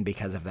fulfilling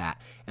because of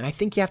that. And I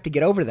think you have to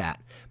get over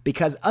that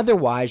because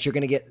otherwise you're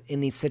going to get in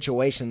these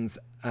situations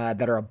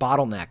that are a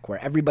bottleneck where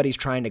everybody's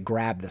trying to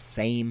grab the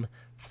same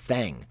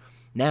thing.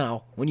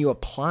 Now, when you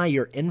apply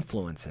your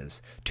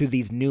influences to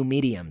these new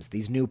mediums,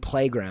 these new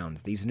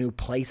playgrounds, these new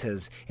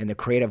places in the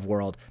creative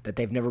world that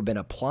they've never been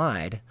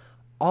applied,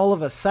 all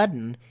of a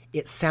sudden,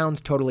 it sounds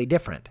totally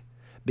different.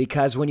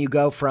 Because when you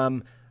go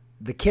from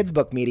the kids'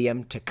 book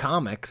medium to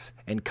comics,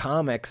 and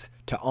comics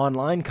to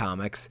online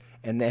comics,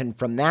 and then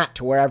from that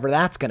to wherever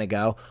that's going to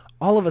go,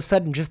 all of a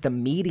sudden just the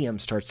medium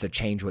starts to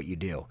change what you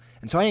do.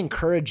 And so I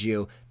encourage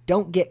you,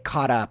 don't get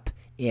caught up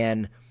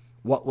in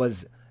what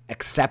was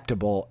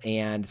acceptable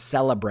and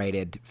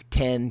celebrated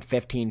 10,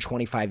 15,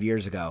 25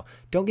 years ago.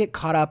 Don't get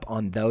caught up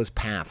on those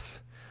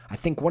paths. I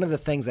think one of the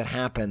things that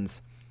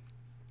happens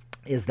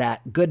is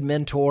that good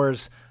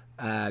mentors,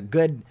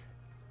 good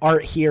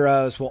art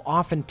heroes will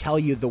often tell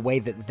you the way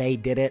that they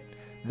did it.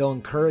 They'll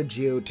encourage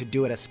you to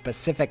do it a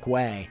specific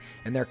way.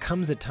 And there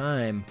comes a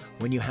time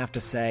when you have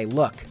to say,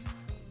 look,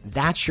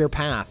 that's your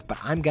path, but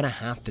I'm going to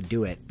have to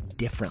do it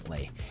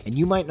differently. And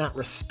you might not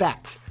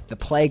respect the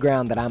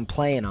playground that I'm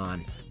playing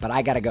on, but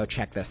I got to go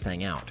check this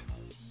thing out.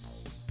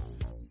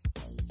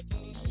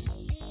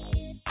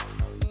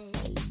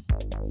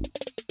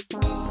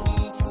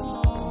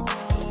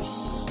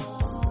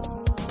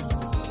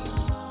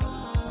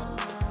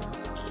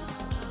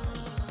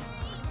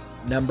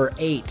 Number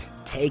 8,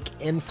 take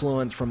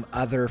influence from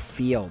other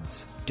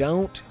fields.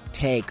 Don't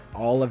take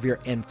all of your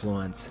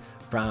influence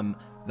from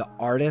the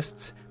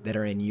artists that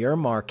are in your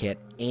market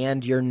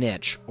and your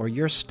niche, or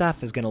your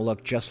stuff is going to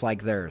look just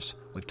like theirs.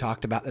 We've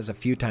talked about this a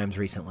few times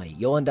recently.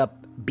 You'll end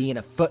up being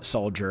a foot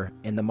soldier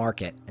in the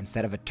market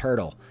instead of a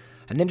turtle.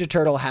 A Ninja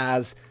Turtle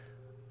has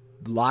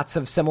lots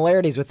of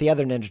similarities with the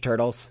other Ninja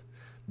Turtles.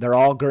 They're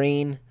all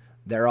green.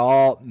 They're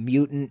all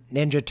mutant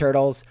Ninja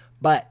Turtles.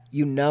 But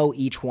you know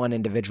each one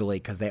individually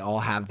because they all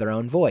have their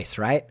own voice,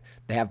 right?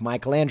 They have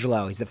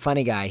Michelangelo. He's the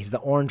funny guy. He's the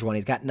orange one.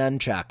 He's got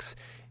nunchucks.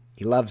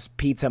 He loves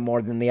pizza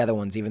more than the other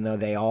ones, even though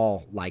they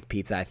all like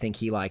pizza. I think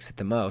he likes it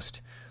the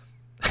most.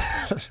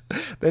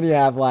 Then you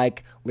have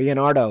like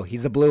Leonardo.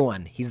 He's the blue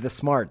one. He's the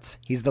smarts.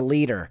 He's the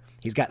leader.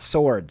 He's got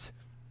swords,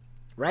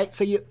 right?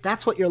 So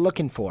that's what you're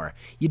looking for.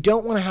 You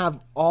don't want to have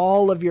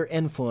all of your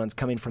influence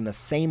coming from the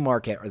same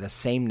market or the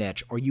same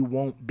niche, or you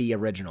won't be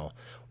original.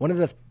 One of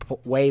the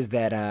ways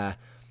that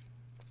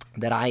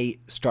I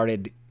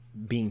started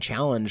being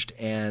challenged,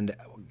 and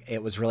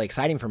it was really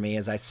exciting for me,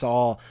 is I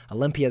saw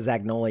Olympia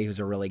Zagnoli, who's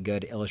a really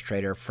good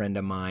illustrator, friend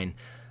of mine,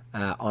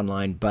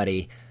 online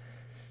buddy.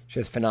 She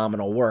has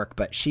phenomenal work,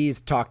 but she's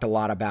talked a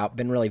lot about,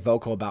 been really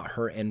vocal about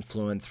her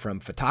influence from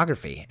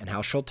photography and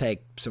how she'll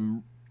take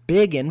some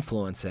big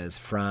influences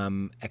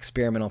from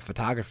experimental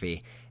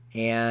photography.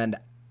 And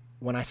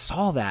when I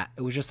saw that,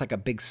 it was just like a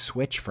big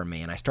switch for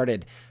me. And I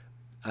started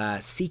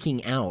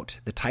seeking out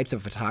the types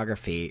of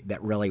photography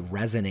that really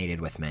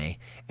resonated with me,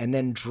 and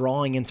then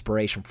drawing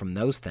inspiration from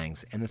those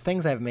things. And the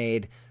things I've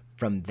made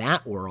from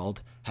that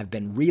world have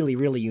been really,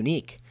 really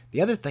unique.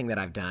 The other thing that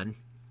I've done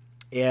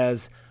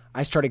is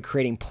I started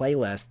creating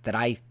playlists that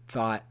I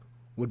thought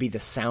would be the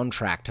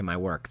soundtrack to my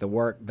work,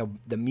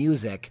 the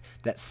music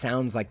that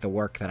sounds like the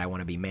work that I want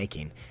to be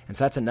making. And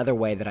so that's another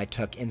way that I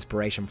took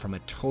inspiration from a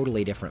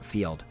totally different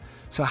field.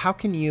 So how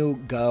can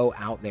you go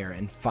out there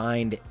and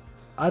find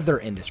other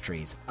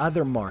industries,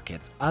 other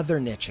markets, other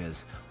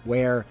niches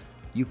where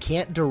you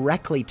can't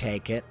directly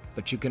take it,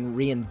 but you can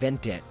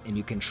reinvent it and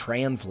you can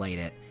translate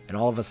it, and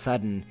all of a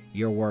sudden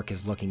your work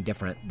is looking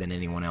different than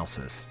anyone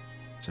else's?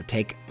 So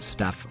take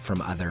stuff from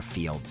other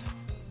fields.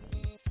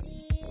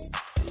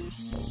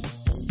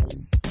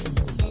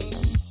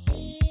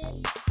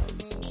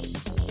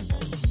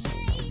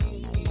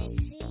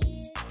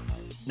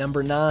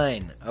 Number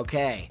 9.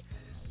 Okay.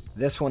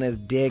 This one is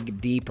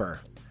dig deeper.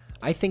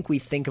 I think we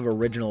think of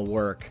original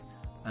work,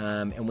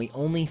 and we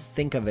only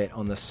think of it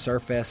on the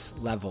surface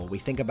level. We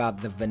think about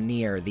the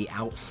veneer, the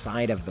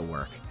outside of the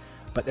work.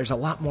 But there's a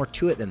lot more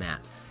to it than that.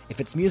 If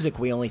it's music,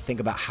 we only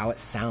think about how it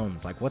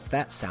sounds. Like, what's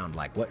that sound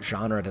like? What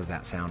genre does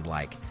that sound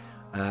like?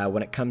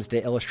 When it comes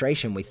to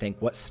illustration, we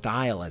think, what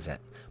style is it?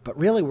 But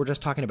really, we're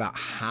just talking about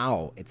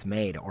how it's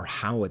made or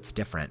how it's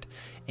different.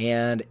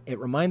 And it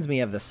reminds me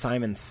of the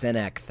Simon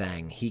Sinek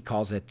thing. He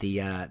calls it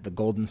the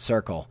golden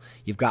circle.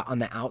 You've got on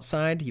the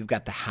outside, you've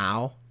got the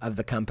how of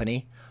the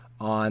company.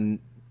 On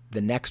the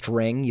next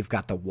ring, you've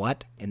got the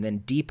what. And then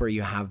deeper,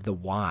 you have the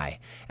why.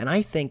 And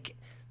I think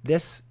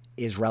this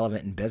is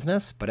relevant in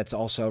business, but it's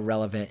also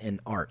relevant in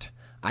art.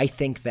 I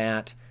think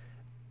that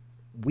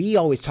we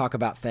always talk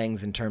about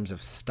things in terms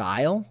of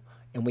style,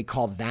 and we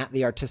call that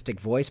the artistic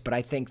voice, but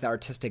I think the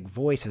artistic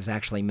voice is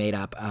actually made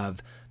up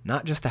of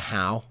not just the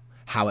how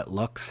it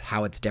looks,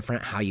 how it's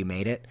different, how you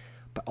made it,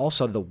 but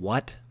also the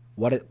what's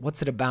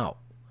it about?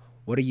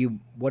 What are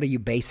you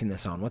basing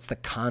this on? What's the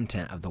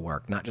content of the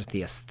work, not just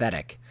the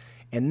aesthetic?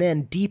 And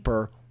then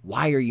deeper,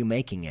 why are you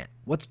making it?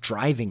 What's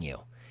driving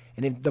you?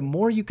 And the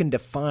more you can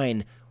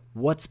define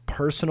what's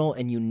personal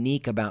and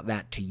unique about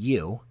that to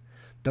you,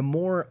 the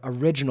more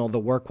original the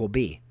work will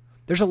be.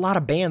 There's a lot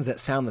of bands that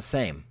sound the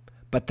same,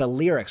 but the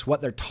lyrics,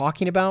 what they're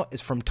talking about,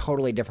 is from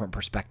totally different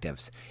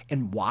perspectives.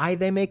 And why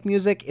they make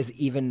music is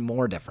even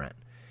more different.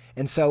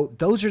 And so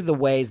those are the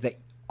ways that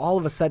all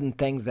of a sudden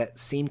things that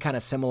seem kind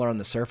of similar on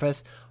the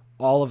surface,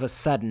 all of a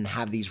sudden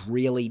have these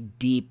really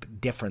deep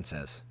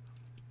differences.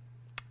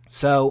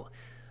 So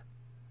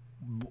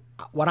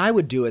what I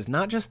would do is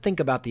not just think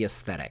about the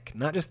aesthetic,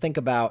 not just think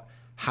about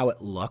how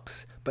it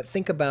looks, but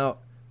think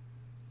about,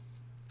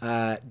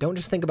 don't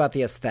just think about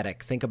the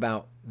aesthetic, think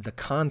about the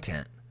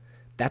content.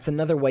 That's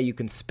another way you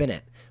can spin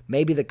it.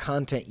 Maybe the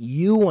content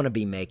you want to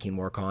be making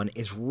work on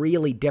is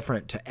really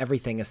different to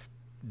everything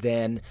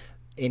than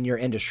in your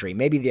industry.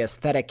 Maybe the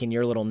aesthetic in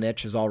your little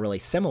niche is all really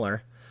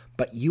similar,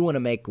 but you want to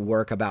make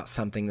work about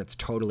something that's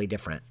totally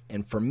different.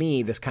 And for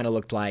me, this kind of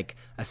looked like,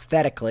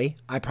 aesthetically,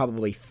 I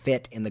probably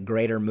fit in the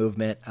greater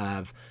movement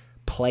of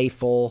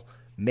playful,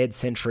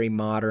 mid-century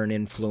modern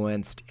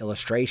influenced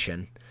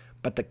illustration,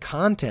 but the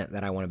content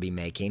that I want to be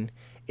making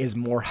is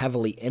more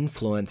heavily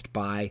influenced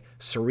by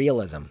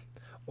surrealism,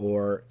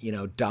 or,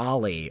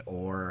 Dali,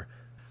 or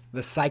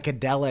the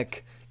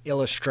psychedelic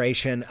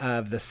illustration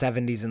of the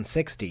 70s and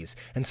 60s.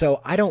 And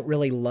so I don't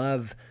really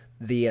love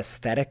the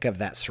aesthetic of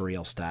that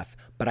surreal stuff,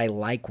 but I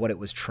like what it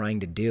was trying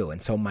to do.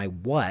 And so my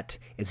what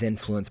is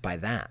influenced by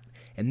that.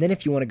 And then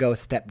if you want to go a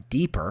step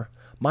deeper,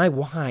 my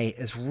why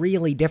is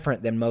really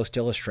different than most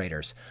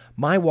illustrators.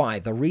 My why,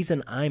 the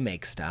reason I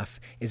make stuff,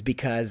 is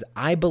because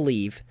I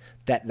believe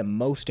that the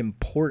most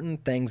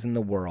important things in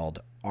the world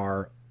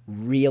are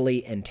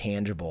really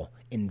intangible,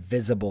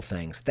 invisible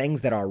things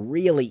that are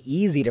really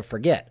easy to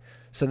forget.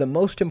 So the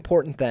most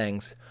important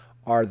things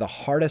are the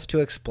hardest to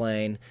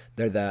explain,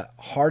 they're the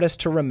hardest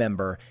to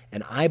remember,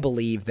 and I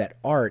believe that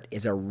art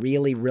is a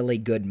really, really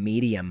good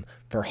medium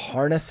for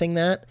harnessing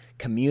that,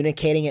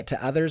 communicating it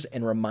to others,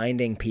 and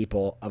reminding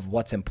people of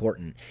what's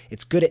important.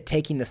 It's good at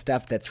taking the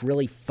stuff that's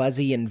really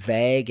fuzzy and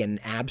vague and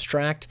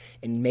abstract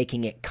and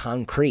making it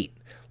concrete,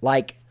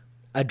 like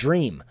a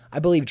dream. I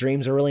believe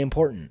dreams are really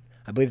important.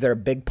 I believe they're a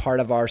big part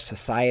of our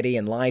society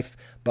and life,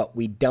 but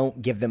we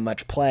don't give them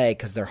much play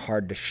because they're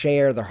hard to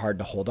share, they're hard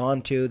to hold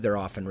on to, they're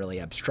often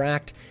really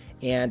abstract.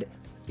 And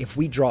If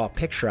we draw a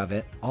picture of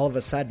it, all of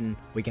a sudden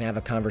we can have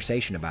a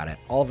conversation about it.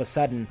 All of a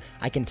sudden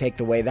I can take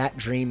the way that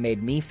dream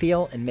made me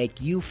feel and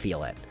make you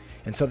feel it.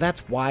 And so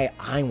that's why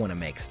I want to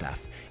make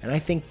stuff. And I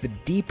think the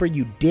deeper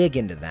you dig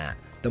into that,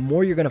 the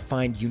more you're going to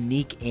find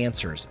unique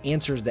answers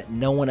that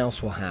no one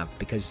else will have,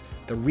 because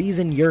the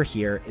reason you're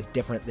here is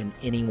different than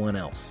anyone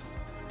else.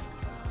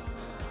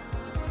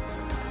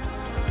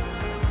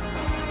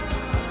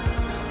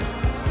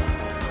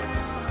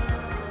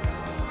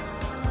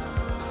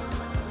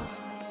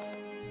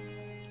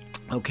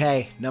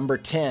 Okay, number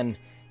 10,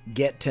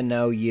 get to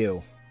know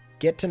you.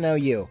 Get to know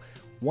you.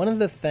 One of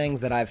the things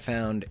that I've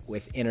found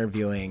with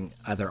interviewing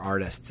other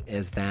artists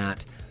is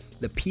that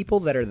the people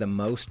that are the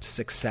most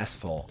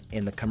successful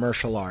in the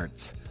commercial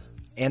arts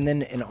and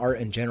then in art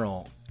in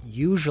general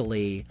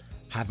usually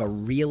have a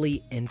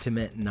really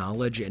intimate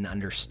knowledge and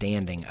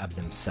understanding of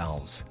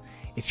themselves.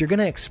 If you're going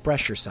to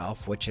express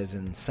yourself, which is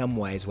in some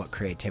ways what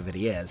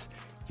creativity is,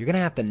 you're going to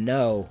have to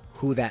know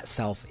who that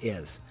self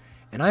is.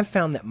 And I've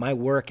found that my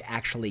work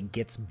actually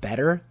gets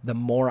better the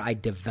more I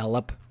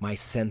develop my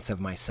sense of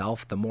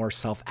myself, the more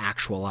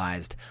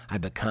self-actualized I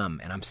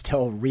become. And I'm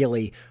still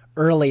really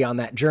early on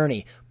that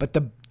journey. But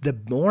the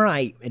more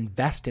I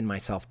invest in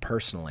myself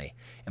personally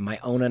and my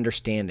own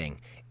understanding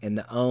and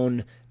the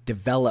own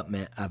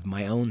development of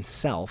my own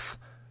self,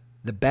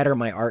 the better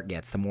my art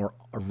gets, the more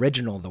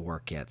original the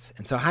work gets.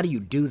 And so how do you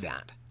do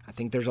that? I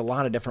think there's a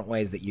lot of different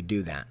ways that you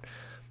do that.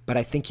 But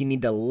I think you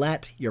need to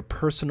let your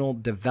personal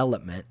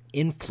development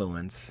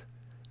influence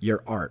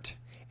your art.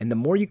 And the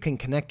more you can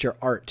connect your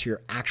art to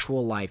your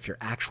actual life, your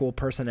actual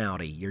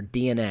personality, your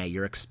DNA,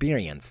 your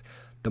experience,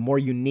 the more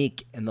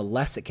unique and the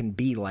less it can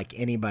be like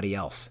anybody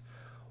else.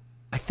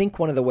 I think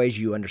one of the ways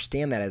you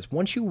understand that is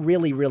once you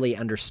really, really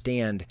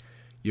understand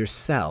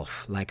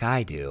yourself like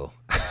I do.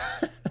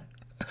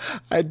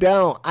 I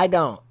don't.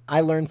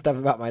 I learn stuff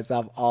about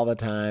myself all the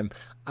time.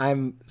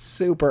 I'm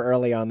super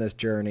early on this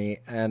journey,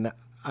 and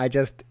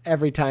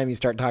every time you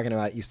start talking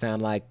about it, you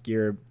sound like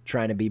you're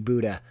trying to be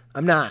Buddha.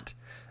 I'm not.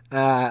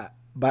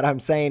 But I'm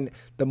saying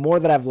the more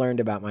that I've learned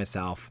about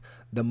myself,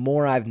 the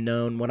more I've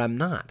known what I'm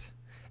not.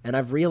 And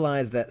I've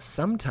realized that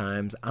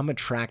sometimes I'm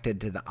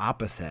attracted to the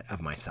opposite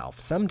of myself.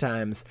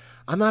 Sometimes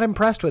I'm not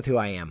impressed with who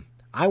I am.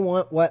 I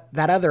want what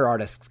that other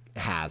artist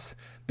has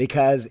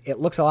because it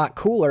looks a lot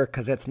cooler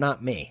because it's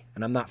not me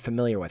and I'm not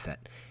familiar with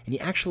it. And you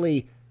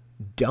actually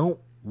don't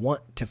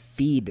want to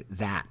feed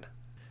that.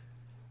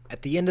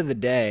 At the end of the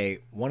day,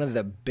 one of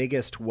the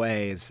biggest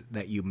ways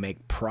that you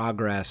make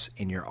progress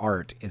in your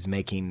art is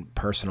making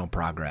personal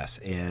progress,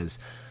 is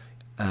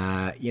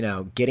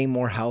getting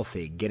more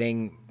healthy,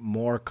 getting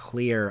more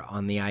clear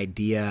on the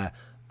idea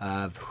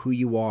of who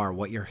you are,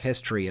 what your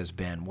history has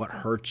been, what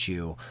hurt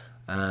you.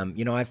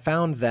 I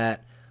found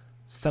that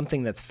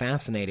something that's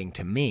fascinating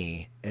to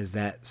me is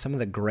that some of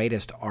the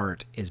greatest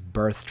art is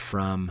birthed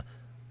from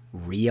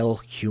real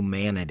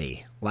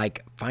humanity,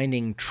 like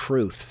finding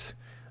truths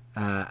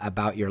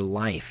about your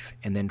life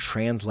and then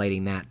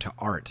translating that to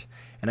art.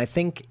 And I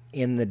think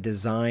in the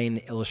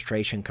design,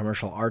 illustration,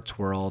 commercial arts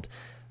world,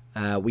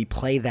 we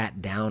play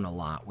that down a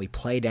lot. We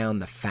play down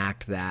the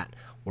fact that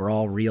we're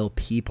all real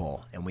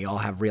people and we all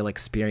have real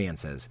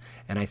experiences.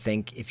 And I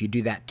think if you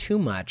do that too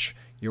much,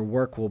 your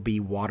work will be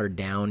watered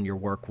down, your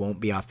work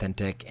won't be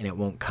authentic, and it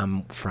won't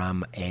come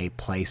from a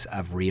place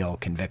of real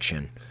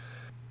conviction.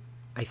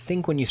 I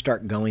think when you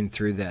start going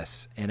through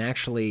this, and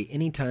actually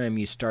anytime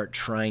you start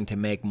trying to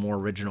make more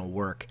original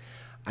work,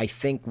 I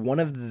think one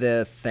of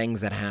the things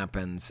that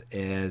happens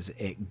is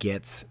it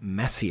gets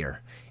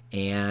messier.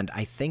 And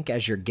I think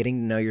as you're getting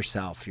to know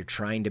yourself, you're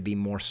trying to be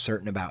more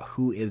certain about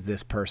who is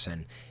this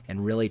person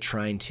and really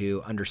trying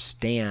to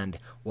understand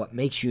what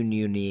makes you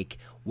unique,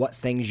 what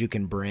things you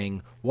can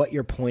bring, what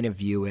your point of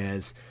view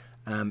is.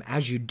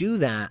 As you do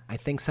that, I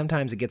think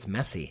sometimes it gets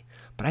messy.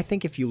 But I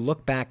think if you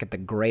look back at the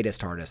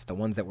greatest artists, the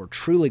ones that were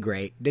truly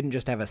great, didn't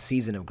just have a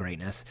season of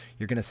greatness,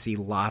 you're going to see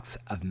lots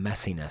of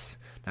messiness.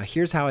 Now,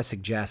 here's how I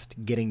suggest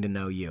getting to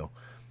know you.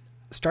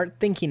 Start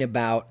thinking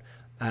about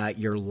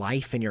your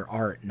life and your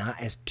art not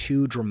as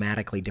two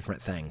dramatically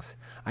different things.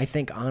 I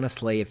think,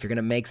 honestly, if you're going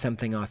to make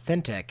something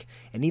authentic,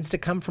 it needs to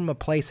come from a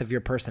place of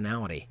your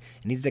personality.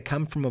 It needs to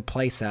come from a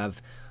place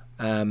of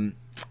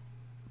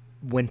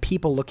when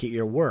people look at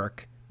your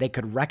work, they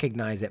could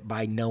recognize it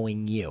by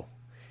knowing you.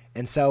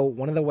 And so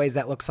one of the ways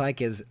that looks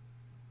like is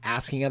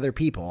asking other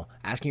people,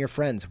 asking your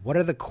friends, what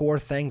are the core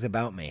things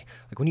about me?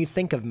 Like when you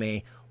think of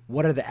me,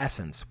 what are the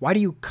essence? Why do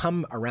you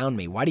come around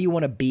me? Why do you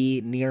want to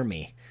be near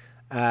me?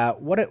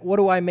 What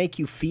do I make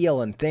you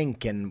feel and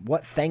think, and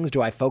what things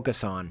do I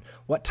focus on?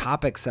 What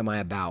topics am I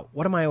about?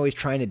 What am I always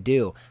trying to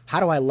do?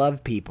 How do I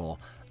love people?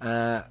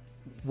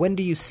 When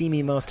do you see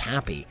me most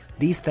happy?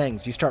 These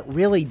things, you start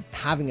really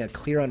having a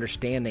clear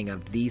understanding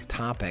of these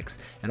topics,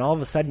 and all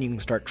of a sudden you can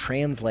start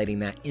translating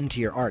that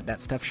into your art.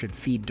 That stuff should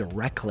feed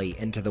directly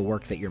into the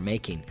work that you're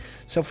making.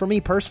 So for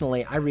me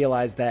personally, I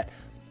realized that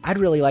I'd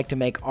really like to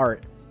make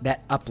art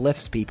that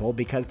uplifts people,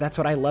 because that's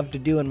what I love to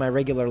do in my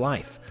regular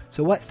life.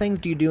 So what things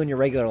do you do in your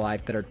regular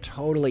life that are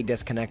totally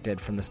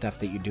disconnected from the stuff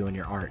that you do in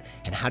your art?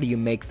 And how do you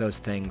make those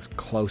things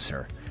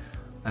closer?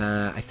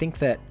 I think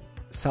that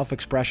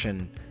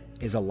self-expression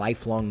is a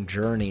lifelong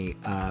journey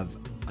of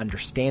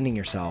understanding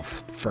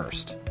yourself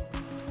first.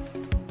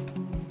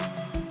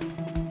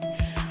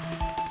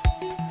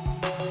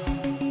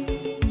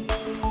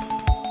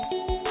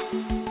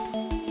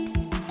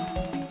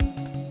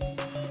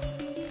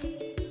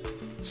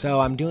 So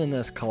I'm doing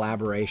this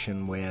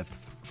collaboration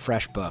with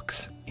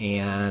FreshBooks,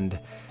 and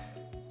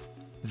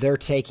they're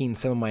taking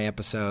some of my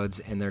episodes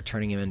and they're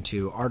turning them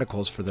into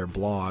articles for their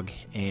blog,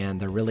 and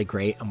they're really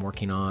great. I'm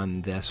working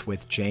on this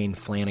with Jane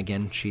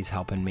Flanagan. She's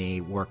helping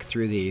me work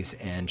through these,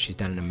 and she's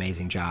done an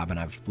amazing job, and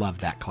I've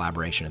loved that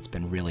collaboration. It's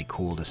been really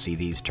cool to see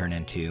these turn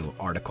into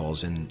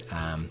articles, and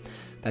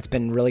that's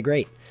been really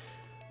great.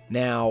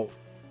 Now,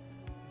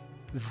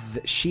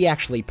 she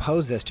actually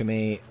posed this to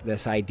me,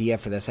 this idea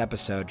for this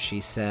episode.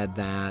 She said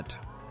that,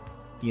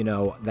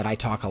 that I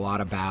talk a lot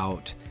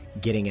about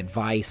getting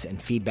advice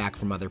and feedback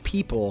from other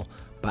people,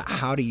 but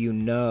how do you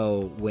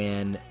know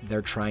when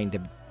they're trying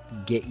to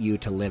get you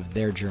to live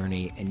their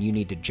journey and you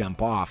need to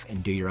jump off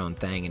and do your own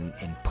thing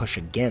and push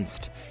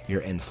against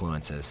your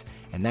influences?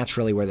 And that's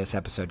really where this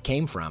episode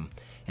came from.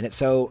 And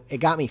it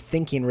got me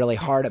thinking really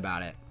hard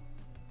about it.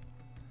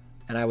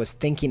 And I was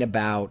thinking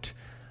about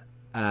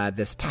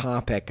this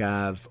topic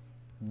of,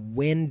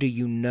 when do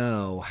you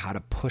know how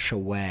to push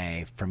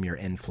away from your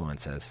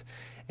influences?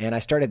 And I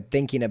started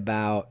thinking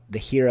about the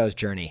hero's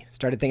journey.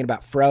 Started thinking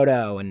about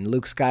Frodo and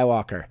Luke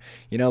Skywalker.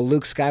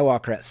 Luke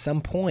Skywalker, at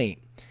some point,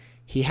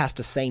 he has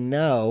to say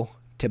no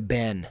to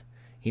Ben.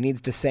 He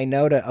needs to say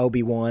no to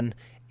Obi-Wan,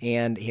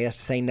 and he has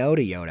to say no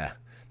to Yoda.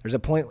 There's a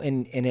point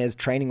in his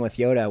training with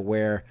Yoda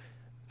where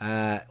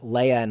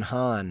Leia and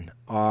Han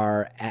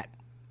are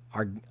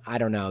I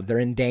don't know, they're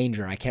in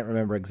danger. I can't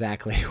remember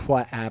exactly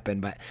what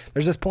happened, but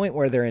there's this point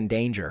where they're in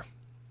danger.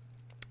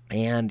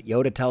 And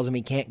Yoda tells him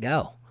he can't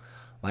go.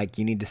 Like,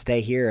 you need to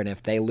stay here, and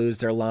if they lose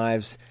their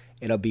lives,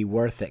 it'll be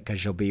worth it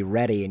because you'll be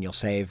ready and you'll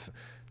save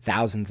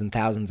thousands and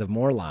thousands of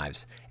more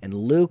lives. And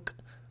Luke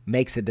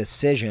makes a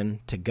decision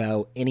to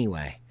go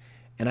anyway.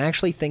 And I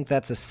actually think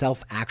that's a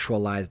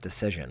self-actualized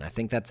decision. I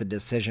think that's a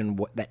decision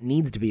that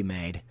needs to be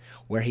made,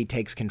 where he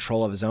takes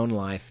control of his own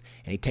life,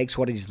 and he takes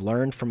what he's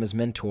learned from his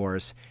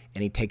mentors,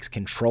 and he takes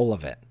control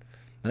of it.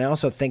 And I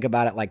also think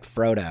about it like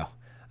Frodo.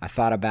 I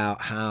thought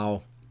about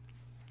how,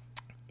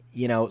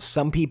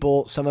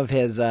 some of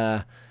his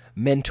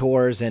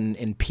mentors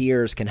and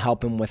peers can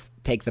help him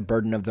take the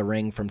burden of the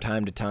ring from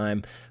time to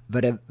time,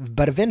 but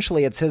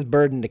eventually it's his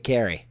burden to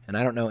carry. And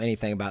I don't know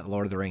anything about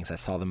Lord of the Rings. I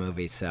saw the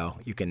movies, so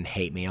you can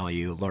hate me, all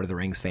you Lord of the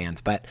Rings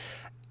fans. But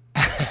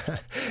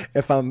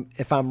if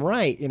I'm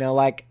right,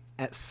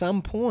 at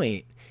some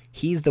point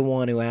he's the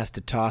one who has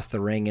to toss the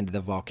ring into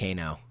the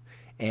volcano,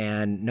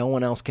 and no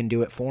one else can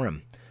do it for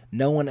him.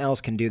 No one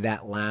else can do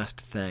that last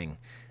thing.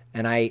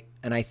 And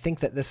I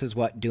think that this is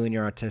what doing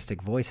your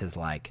artistic voice is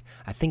like.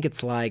 I think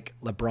it's like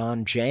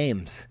LeBron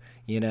James,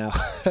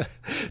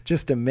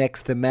 just to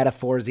mix the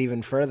metaphors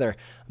even further.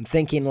 I'm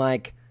thinking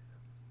like,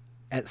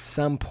 at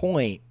some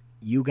point,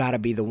 you got to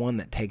be the one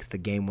that takes the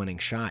game-winning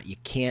shot. You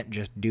can't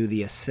just do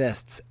the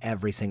assists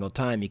every single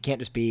time. You can't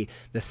just be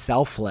the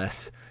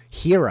selfless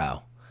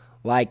hero.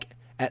 Like,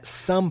 at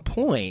some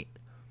point,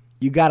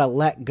 you got to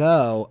let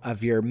go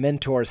of your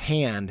mentor's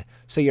hand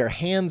so your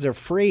hands are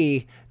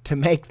free to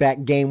make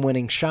that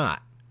game-winning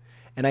shot.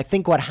 And I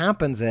think what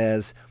happens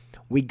is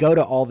we go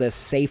to all this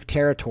safe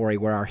territory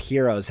where our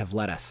heroes have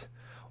led us.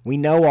 We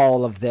know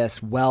all of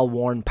this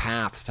well-worn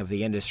paths of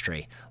the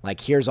industry. Like,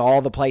 here's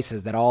all the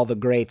places that all the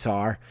greats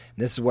are,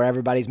 and this is where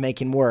everybody's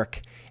making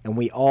work, and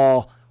we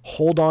all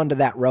hold on to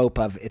that rope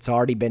of it's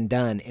already been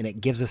done, and it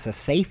gives us a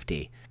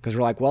safety, because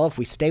we're like, well, if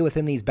we stay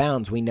within these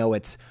bounds, we know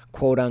it's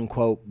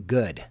quote-unquote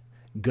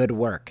good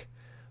work.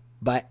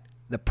 But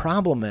the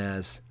problem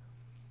is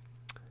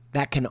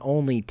that can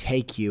only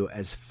take you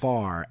as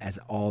far as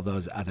all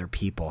those other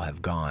people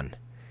have gone.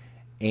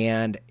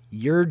 And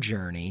your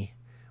journey,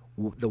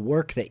 the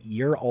work that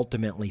you're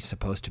ultimately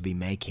supposed to be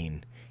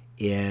making,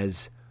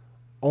 is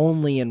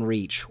only in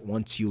reach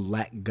once you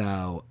let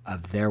go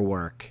of their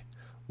work,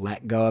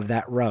 let go of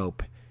that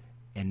rope,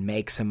 and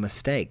make some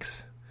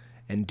mistakes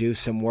and do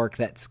some work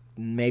that's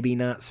maybe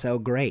not so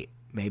great.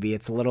 Maybe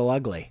it's a little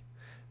ugly.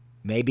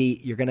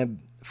 Maybe you're going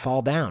to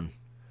fall down.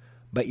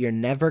 But you're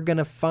never going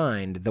to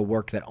find the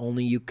work that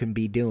only you can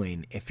be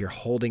doing if you're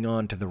holding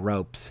on to the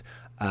ropes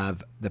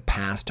of the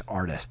past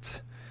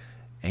artists.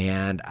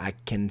 And I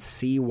can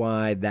see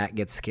why that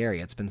gets scary.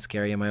 It's been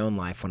scary in my own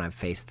life when I've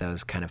faced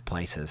those kind of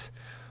places.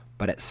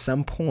 But at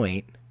some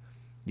point,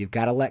 you've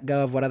got to let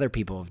go of what other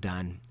people have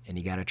done, and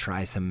you got to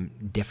try some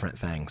different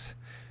things.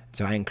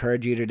 So I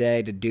encourage you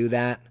today to do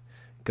that.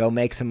 Go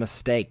make some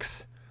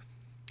mistakes.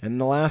 And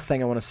the last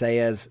thing I want to say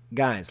is,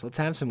 guys, let's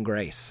have some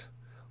grace.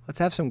 Let's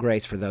have some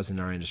grace for those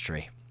in our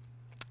industry.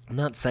 I'm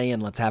not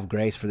saying let's have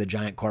grace for the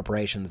giant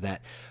corporations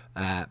that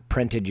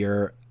printed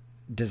your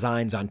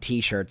designs on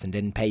T-shirts and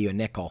didn't pay you a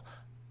nickel.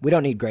 We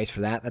don't need grace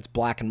for that. That's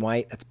black and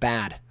white. That's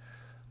bad.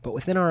 But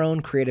within our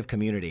own creative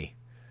community,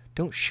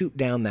 don't shoot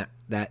down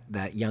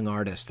that young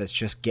artist that's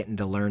just getting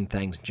to learn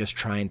things, just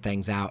trying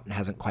things out and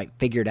hasn't quite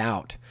figured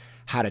out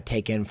how to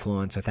take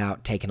influence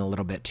without taking a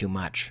little bit too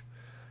much.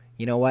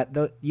 You know what?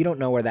 You don't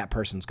know where that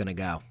person's going to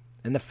go.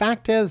 And the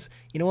fact is,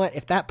 you know what?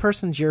 If that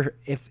person's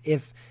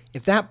if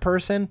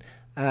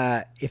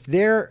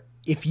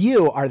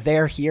you are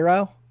their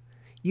hero,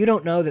 you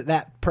don't know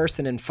that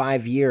person in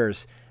 5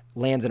 years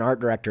lands an art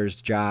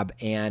director's job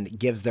and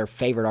gives their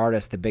favorite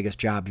artist the biggest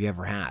job you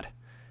ever had.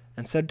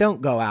 And so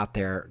don't go out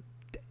there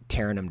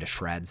tearing them to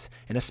shreds,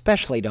 and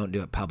especially don't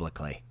do it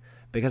publicly,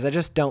 because I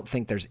just don't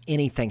think there's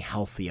anything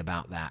healthy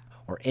about that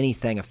or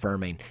anything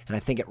affirming. And I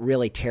think it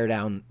really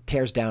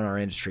tears down our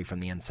industry from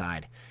the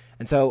inside.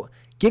 And so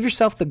give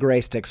yourself the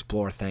grace to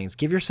explore things.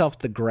 Give yourself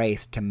the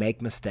grace to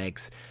make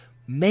mistakes.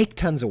 Make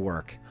tons of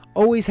work.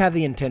 Always have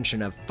the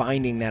intention of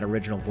finding that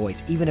original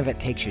voice, even if it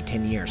takes you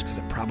 10 years, because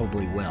it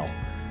probably will.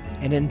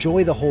 And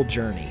enjoy the whole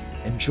journey.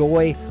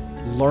 Enjoy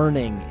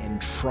learning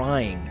and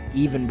trying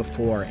even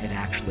before it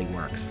actually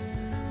works.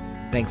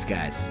 Thanks,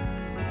 guys.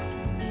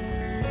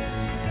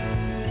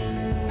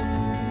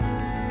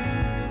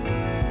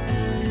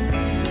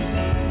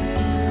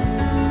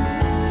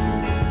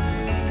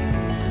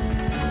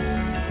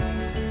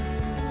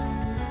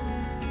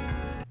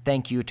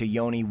 Thank you to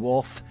Yoni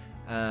Wolf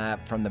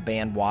from the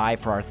band Y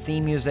for our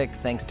theme music.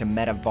 Thanks to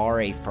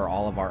Metavari for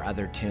all of our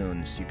other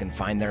tunes. You can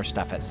find their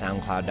stuff at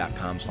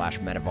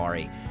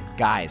soundcloud.com/Metavari.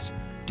 Guys,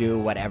 do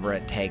whatever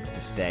it takes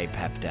to stay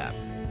pepped up.